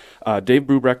was Dave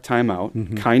Brubeck, Time Out,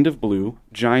 Kind of Blue,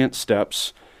 Giant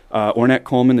Steps, Ornette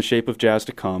Coleman, The Shape of Jazz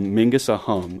to Come, Mingus a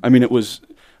Hum. I mean, it was...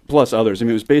 plus others. I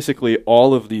mean, it was basically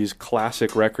all of these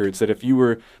classic records that if you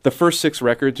were the first 6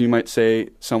 records, you might say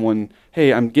someone,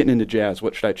 hey, I'm getting into jazz.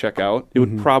 What should I check out? It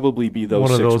would probably be those one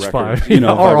 6 of those records. 5.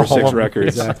 5 or 6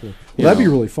 records. Exactly. Well, that'd be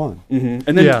really fun. And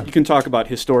then you can talk about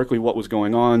historically what was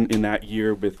going on in that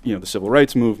year with the civil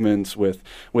rights movements, with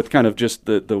kind of just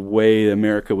the way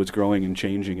America was growing and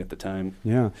changing at the time.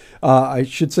 Yeah. I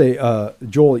should say,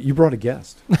 Joel, you brought a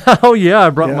guest. Oh, yeah. I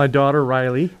brought my daughter,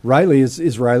 Riley. Riley,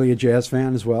 is Riley a jazz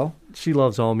fan as well? She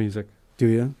loves all music. Do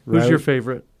you? Who's your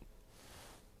favorite?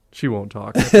 She won't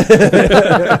talk. There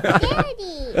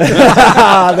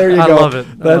you go. I love it.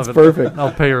 That's perfect.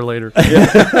 I'll pay her later.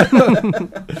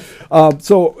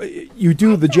 So you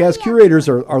do the Jazz Curators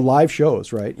are live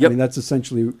shows, right? Yep. I mean, that's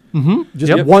essentially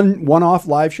just one-off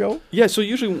live show. Yeah. So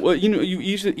usually, you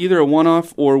either a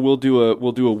one-off or we'll do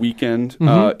a weekend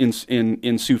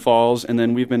in Sioux Falls, and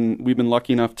then we've been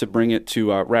lucky enough to bring it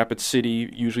to Rapid City,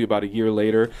 usually about a year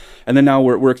later, and then now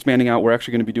we're expanding out. We're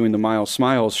actually going to be doing the Miles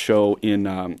Smiles show in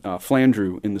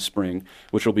Flandreau in the spring,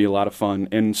 which will be a lot of fun.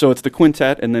 And so it's the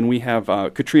quintet, and then we have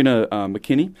Katrina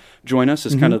McKinney join us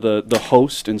as kind of the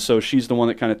host, and so she's the one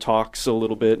that kind of talks a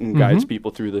little bit and guides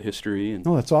people through the history. And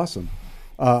that's awesome.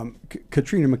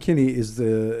 Katrina McKinney is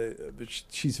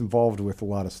she's involved with a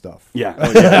lot of stuff. Yeah.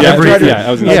 I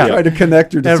tried to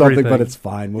connect her to something, but it's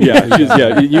fine.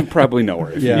 You probably know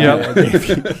her.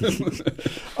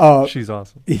 She's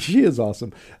awesome. She is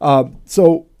awesome.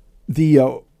 So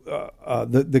the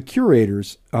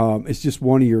Curators is just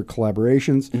one of your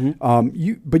collaborations.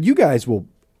 But you guys will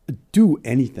do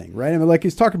anything, right? I mean, like we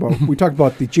talked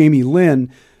about the Jamie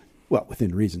Lynn, well,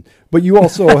 within reason. But you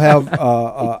also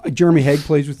have Jeremy Haig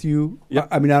plays with you. Yep.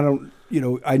 I mean,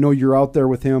 I know you're out there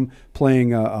with him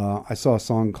playing. I saw a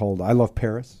song called "I Love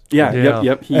Paris." Yeah.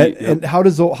 Yep. And how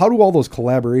do all those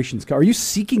collaborations go? Are you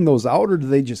seeking those out, or do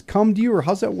they just come to you, or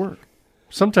how's that work?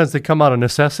 Sometimes they come out of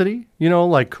necessity.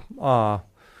 Like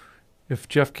if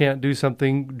Jeff can't do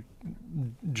something,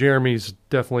 Jeremy's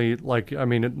definitely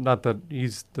not that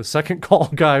he's the second call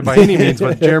guy by any means,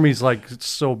 but Jeremy's like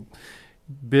so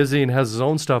busy and has his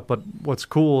own stuff. But what's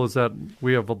cool is that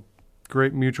we have a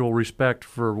great mutual respect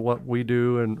for what we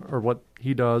do or what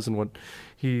he does, and what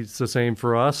he's the same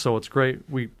for us. So it's great.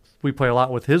 We play a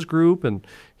lot with his group, and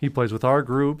he plays with our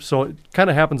group. So it kind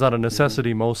of happens out of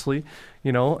necessity mostly,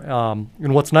 And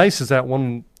what's nice is that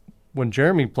when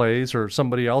Jeremy plays or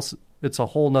somebody else, it's a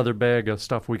whole nother bag of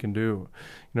stuff we can do.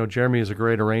 Jeremy is a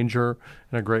great arranger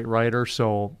and a great writer.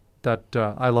 So that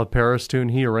I Love Paris tune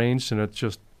he arranged, and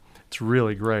it's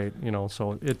really great,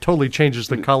 so it totally changes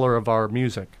the color of our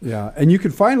music. Yeah, and you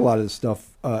can find a lot of this stuff,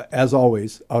 as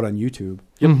always, out on YouTube.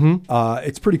 Yep. Mm-hmm.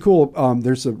 It's pretty cool.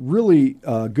 There's a really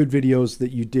good videos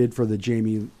that you did for the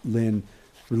Jamie Lynn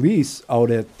release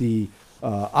out at the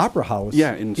Opera House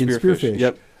in Spearfish.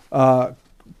 Yep.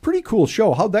 Pretty cool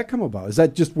show. How'd that come about? Is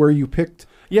that just where you picked?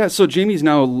 Yeah, so Jamie's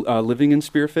now living in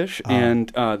Spearfish, and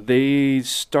they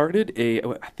started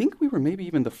I think we were maybe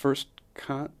even the first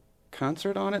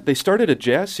concert on it. They started a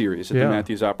jazz series at the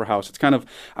Matthews Opera House. It's kind of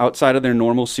outside of their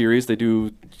normal series. They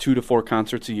do 2 to 4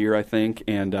 concerts a year, I think,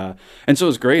 and so it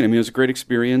was great. I mean, it was a great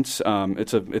experience.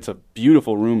 It's a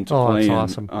beautiful room to play in,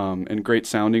 awesome. And great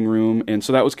sounding room. And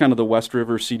so that was kind of the West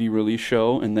River CD release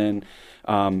show, and then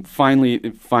finally,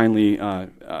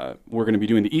 we're going to be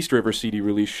doing the East River CD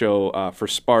release show for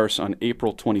Sparse on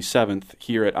April 27th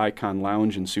here at Icon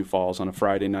Lounge in Sioux Falls on a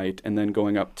Friday night, and then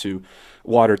going up to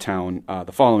Watertown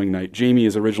the following night. Jamie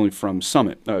is originally from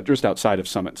Summit, just outside of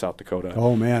Summit, South Dakota.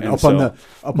 Oh man, up on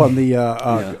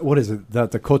the what is it?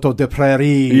 The Coteau de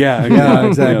Prairie. Yeah,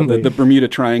 exactly. The Bermuda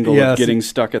Triangle of getting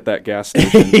stuck at that gas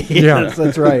station. Yes,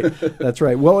 that's right. That's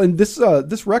right. Well, and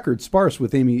this record, Sparse,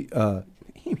 with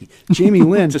Jamie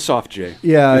Lynn. It's a soft J.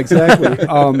 Yeah, exactly.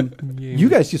 You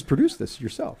guys just produced this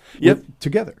yourself. Yep.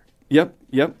 Together. Yep.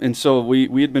 And so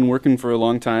we had been working for a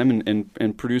long time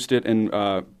and produced it, and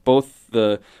both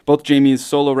Jamie's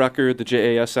solo record, the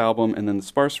JAS album, and then the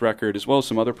Sparse record, as well as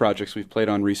some other projects we've played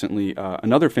on recently.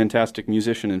 Another fantastic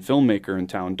musician and filmmaker in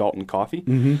town, Dalton Coffey.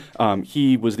 Mm-hmm.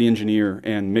 He was the engineer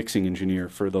and mixing engineer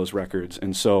for those records,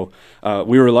 and so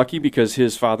we were lucky because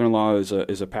his father-in-law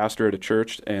is a pastor at a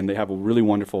church, and they have a really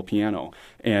wonderful piano,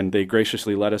 and they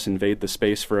graciously let us invade the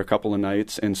space for a couple of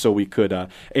nights, and so we could.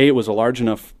 It was a large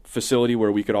enough facility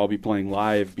where we could all be playing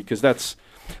live, because that's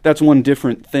one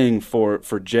different thing for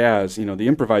jazz. The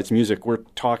improvised music, we're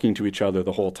talking to each other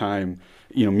the whole time,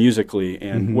 musically.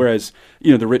 And whereas,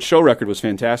 the Rich Show record was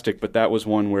fantastic, but that was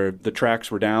one where the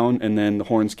tracks were down and then the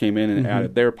horns came in and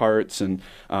added their parts. And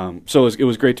so it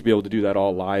was great to be able to do that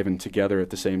all live and together at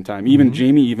the same time. Even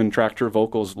Jamie tracked her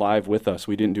vocals live with us.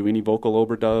 We didn't do any vocal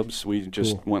overdubs. We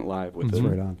just went live with it.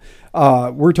 Right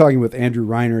on. We're talking with Andrew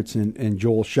Reinertz and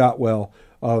Joel Shotwell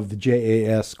of the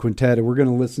JAS Quintet, and we're going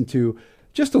to listen to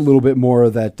just a little bit more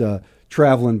of that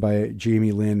Traveling by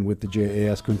Jamie Lynn with the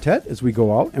JAS Quintet as we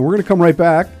go out. And we're going to come right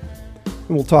back, and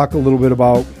we'll talk a little bit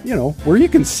about, where you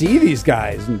can see these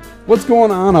guys and what's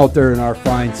going on out there in our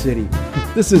fine city.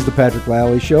 This is the Patrick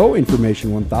Lally Show,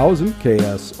 Information 1000,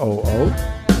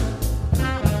 KSOO.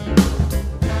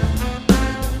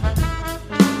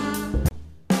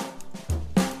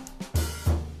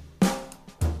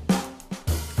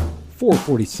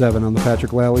 .47 on the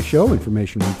Patrick Lally Show,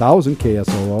 Information 1000,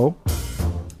 KSOO.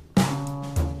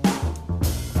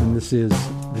 And this is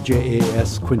the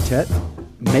JAS Quintet,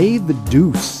 May the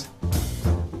Deuce.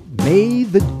 May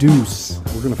the Deuce.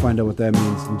 We're going to find out what that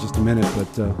means in just a minute,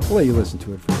 but we'll let you listen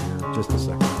to it for here just a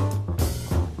second.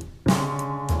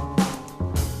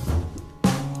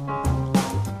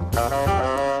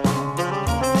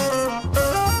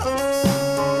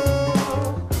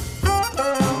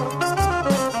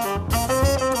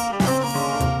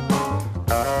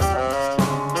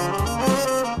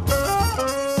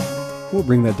 We'll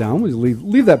bring that down. We'll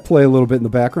leave that play a little bit in the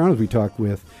background as we talk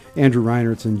with Andrew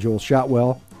Reinertz and Joel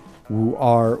Shotwell, who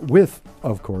are with,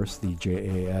 of course, the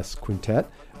JAS Quintet.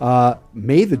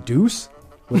 May the Deuce?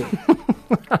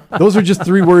 Those are just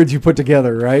 3 words you put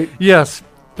together, right? Yes,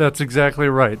 that's exactly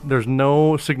right. There's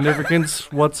no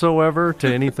significance whatsoever to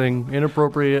anything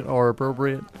inappropriate or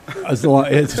appropriate. As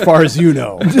far as you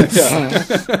know.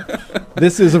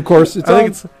 This is, of course,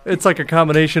 it's like a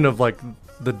combination of like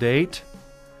the date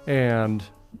and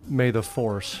May the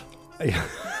Force.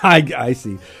 I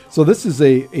see. So this is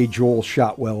a Joel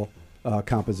Shotwell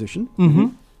composition.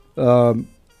 Mm-hmm.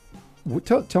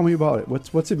 Tell me about it.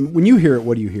 What's it when you hear it?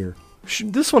 What do you hear?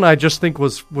 This one I just think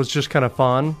was just kind of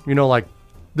fun. You know, like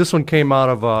this one came out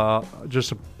of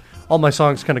all my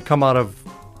songs kind of come out of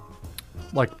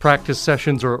like practice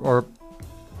sessions or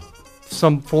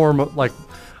some form of like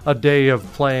a day of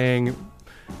playing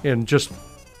and just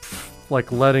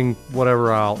like letting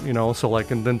whatever out, you know. So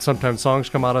like, and then sometimes songs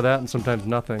come out of that and sometimes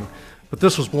nothing. But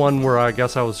this was one where I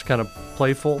guess I was kind of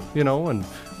playful, you know, and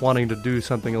wanting to do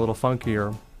something a little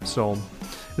funkier. So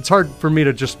it's hard for me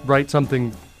to just write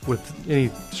something with any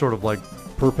sort of like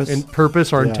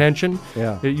purpose or intention.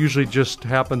 Yeah. It usually just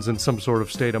happens in some sort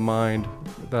of state of mind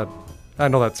that I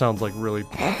know that sounds like really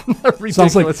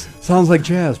ridiculous. Sounds like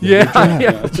jazz. Baby.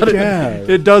 Yeah. Jazz.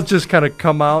 It does just kind of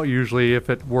come out usually if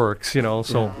it works, you know.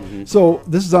 So So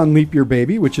this is on Leap Year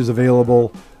Baby, which is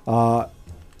available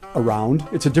around.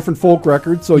 It's a different folk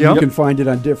record, so you can find it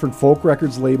on different folk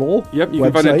records label. Yep, you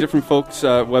can find it at different folks'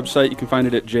 website. You can find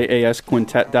it at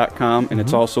jasquintet.com, and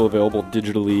it's also available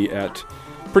digitally at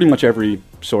pretty much every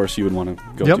source you would want to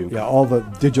go to. Yeah, all the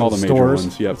digital all the stores. Major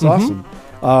ones, yep. It's awesome.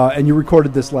 And you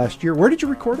recorded this last year. Where did you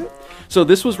record it? So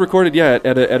this was recorded, at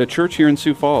a church here in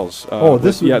Sioux Falls.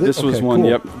 This was one. Cool.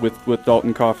 Yep, with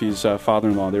Dalton Coffey's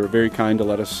father-in-law. They were very kind to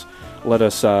let us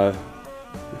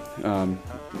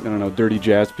I don't know, dirty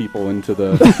jazz people into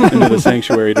the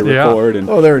sanctuary to record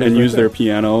and use their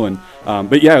piano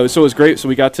but so it was great. So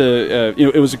we got to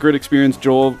it was a great experience.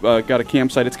 Joel got a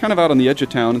campsite. It's kind of out on the edge of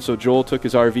town, and so Joel took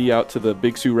his RV out to the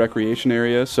Big Sioux recreation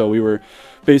area. So we were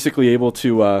basically able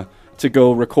to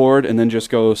go record and then just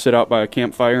go sit out by a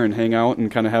campfire and hang out and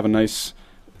kind of have a nice.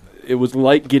 It was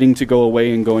like getting to go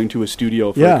away and going to a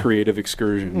studio for a creative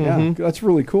excursion. Yeah, that's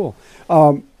really cool.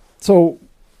 So.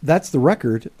 That's the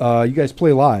record. You guys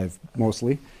play live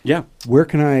mostly. Yeah. Where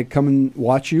can I come and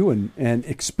watch you and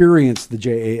experience the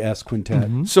JAS Quintet?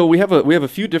 Mm-hmm. So we have a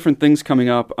few different things coming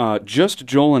up. Just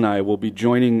Joel and I will be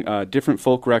joining Different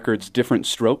Folk Records Different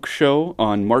Stroke show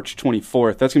on March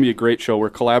 24th. That's going to be a great show.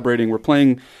 We're collaborating. We're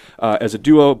playing as a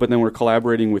duo, but then we're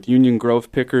collaborating with Union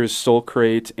Grove Pickers, Soul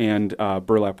Crate, and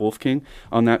Burlap Wolf King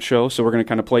on that show. So we're going to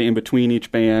kind of play in between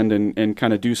each band and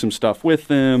kind of do some stuff with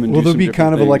them. And will there be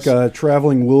kind of like a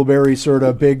traveling Wilbury sort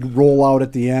of big rollout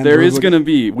at the end? There is going to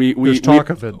be. There's talk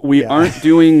of it. We aren't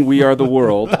doing We Are the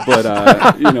World, but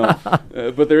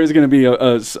but there is going to be a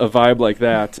vibe like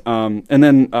that. And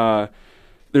then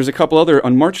there's a couple other.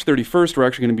 On March 31st, we're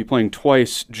actually going to be playing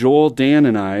twice. Joel, Dan,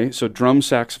 and I, so drum,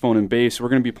 saxophone, and bass, we're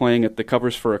going to be playing at the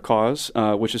Covers for a Cause,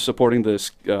 which is supporting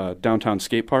this downtown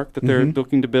skate park that they're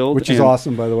looking to build. Which is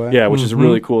awesome, by the way. Yeah, which is a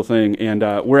really cool thing. And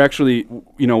we're actually,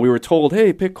 we were told,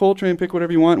 hey, pick Coltrane, pick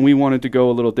whatever you want, and we wanted to go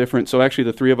a little different. So actually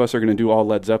the three of us are going to do all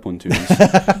Led Zeppelin tunes.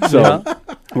 So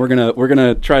we're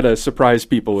gonna try to surprise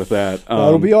people with that.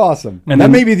 That'll be awesome. And that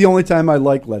may be the only time I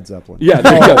like Led Zeppelin. Yeah,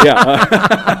 there you go.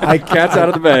 Yeah, cat's out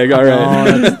of the bag. All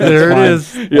right, there it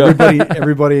is. Yeah.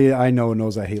 Everybody I know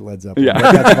knows I hate Led Zeppelin.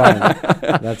 Yeah, that's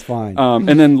fine. That's fine.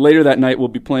 And then later that night we'll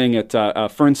be playing at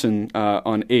Fernson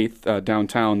on 8th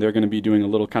downtown. They're going to be doing a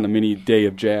little kind of mini day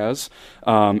of jazz.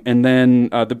 And then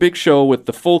the big show with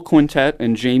the full quintet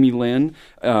and Jamie Lynn,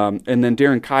 and then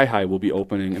Darren Kaihai will be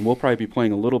opening, and we'll probably be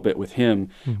playing a little bit with him.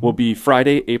 Will be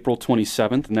Friday, April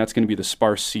 27th, and that's going to be the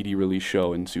Sparse CD release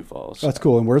show in Sioux Falls. That's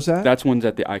cool. And where's that? That's one's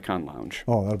at the Icon Lounge.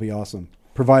 Oh, that'll be awesome.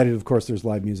 Provided, of course, there's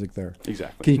live music there.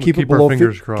 Exactly. Can you keep it below?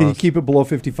 Can you keep it below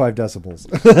 55 decibels?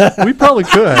 We probably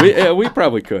could. We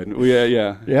probably could.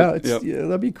 Yeah,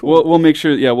 that'd be cool. We'll make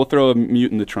sure. Yeah, we'll throw a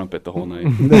mute in the trumpet the whole night.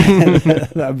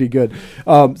 That'd be good.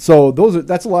 So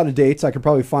that's a lot of dates. I could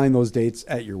probably find those dates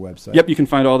at your website. Yep, you can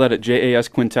find all that at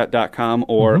jasquintet.com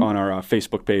or on our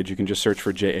Facebook page. You can just search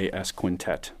for JAS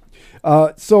Quintet.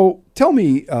 So tell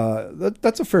me,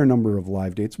 that's a fair number of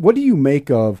live dates. What do you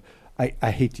make of?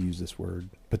 I hate to use this word,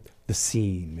 but the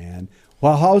scene, man.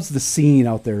 Well, how's the scene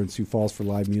out there in Sioux Falls for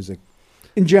live music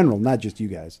in general, not just you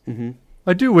guys? Mm-hmm.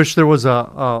 I do wish there was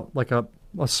a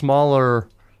smaller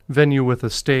venue with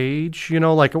a stage,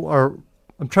 or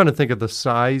I'm trying to think of the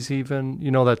size even,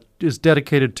 that is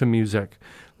dedicated to music,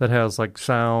 that has like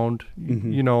sound.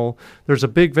 There's a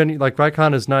big venue, like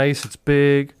Rikon is nice, it's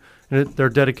big, and they're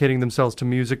dedicating themselves to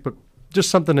music, but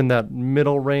just something in that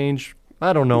middle range.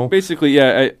 I don't know. Basically,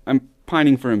 I'm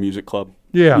pining for a music club.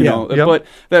 Yeah. But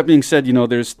that being said,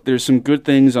 there's some good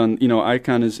things on.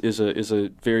 Icon is a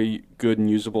very good and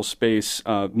usable space,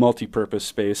 multi-purpose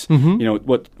space. Mm-hmm. You know,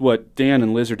 what Dan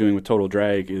and Liz are doing with Total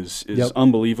Drag is Yep.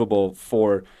 unbelievable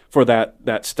for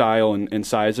that style and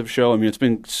size of show. I mean, it's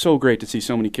been so great to see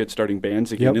so many kids starting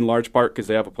bands again, Yep. in large part because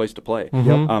they have a place to play.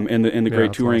 Mhm. And the Yeah, great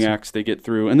that's touring awesome. acts they get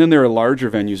through. And then there are larger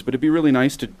venues, but it'd be really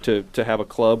nice to have a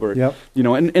club or, Yep. you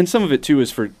know, and some of it too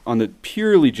is for, on the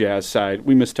purely jazz side,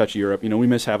 we miss Touch Europe. You know, we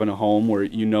miss having a home where,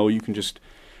 you know, you can just,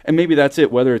 and maybe that's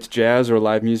it, whether it's jazz or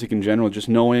live music in general, just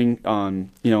knowing,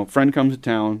 you know, friend comes to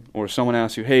town or someone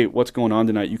asks you, hey, what's going on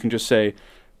tonight? You can just say,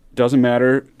 doesn't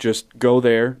matter, just go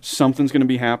there. Something's going to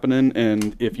be happening,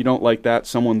 and if you don't like that,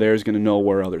 someone there is going to know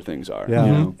where other things are. Yeah,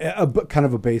 you know? kind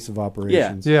of a base of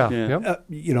operations. Yeah. Yeah. Yep.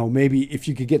 You know, maybe if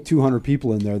you could get 200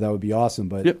 people in there, that would be awesome.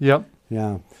 But Yep. Yep.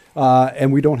 yeah,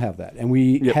 and we don't have that, and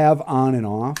we Yep. have on and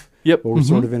off. Yep. But we're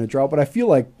sort of in a drought. But I feel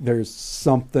like there's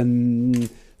something.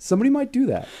 Somebody might do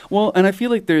that. Well, and I feel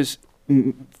like there's,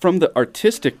 from the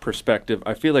artistic perspective,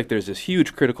 I feel like there's this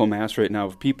huge critical mass right now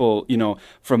of people, you know,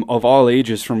 of all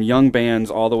ages, from young bands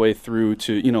all the way through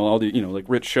to, you know, all the, you know, like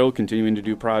Rich Show continuing to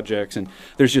do projects, and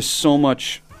there's just so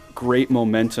much great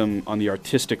momentum on the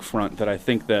artistic front that I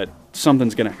think that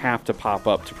something's going to have to pop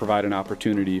up to provide an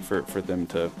opportunity for them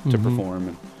to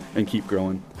perform and keep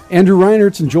growing. Andrew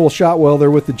Reinertz and Joel Shotwell, they're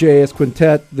with the JS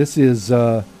Quintet. This is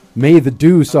May the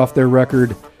Deuce off their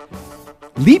record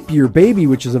Leap Year Baby,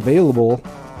 which is available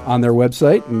on their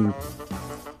website and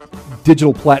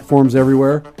digital platforms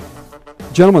everywhere.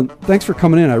 Gentlemen, thanks for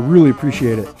coming in. I really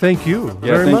appreciate it. Thank you Yeah,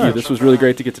 very thank much. you. This was really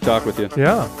great to get to talk with you.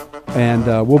 Yeah. And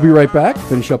we'll be right back.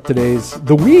 Finish up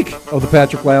the week of the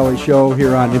Patrick Lally Show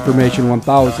here on Information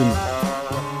 1000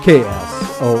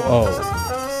 KSOO.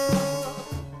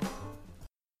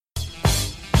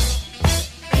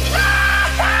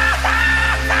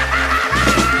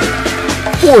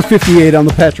 4:58 on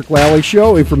the Patrick Lally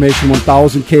Show, Information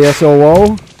 1000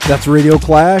 KSOO. That's Radio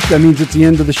Clash. That means it's the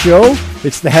end of the show.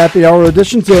 It's the happy hour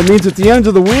edition, so it means it's the end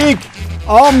of the week.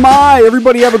 Oh my!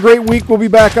 Everybody have a great week. We'll be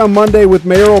back on Monday with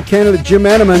mayoral candidate Jim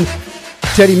Enneman.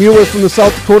 Teddy Mueller from the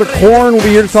South Dakota Corn will be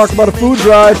here to talk about a food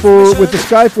drive with the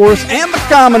Skyforce and the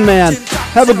Common Man.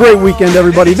 Have a great weekend,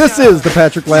 everybody. This is the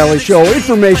Patrick Lally Show,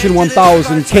 Information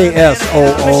 1000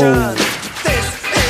 KSOO.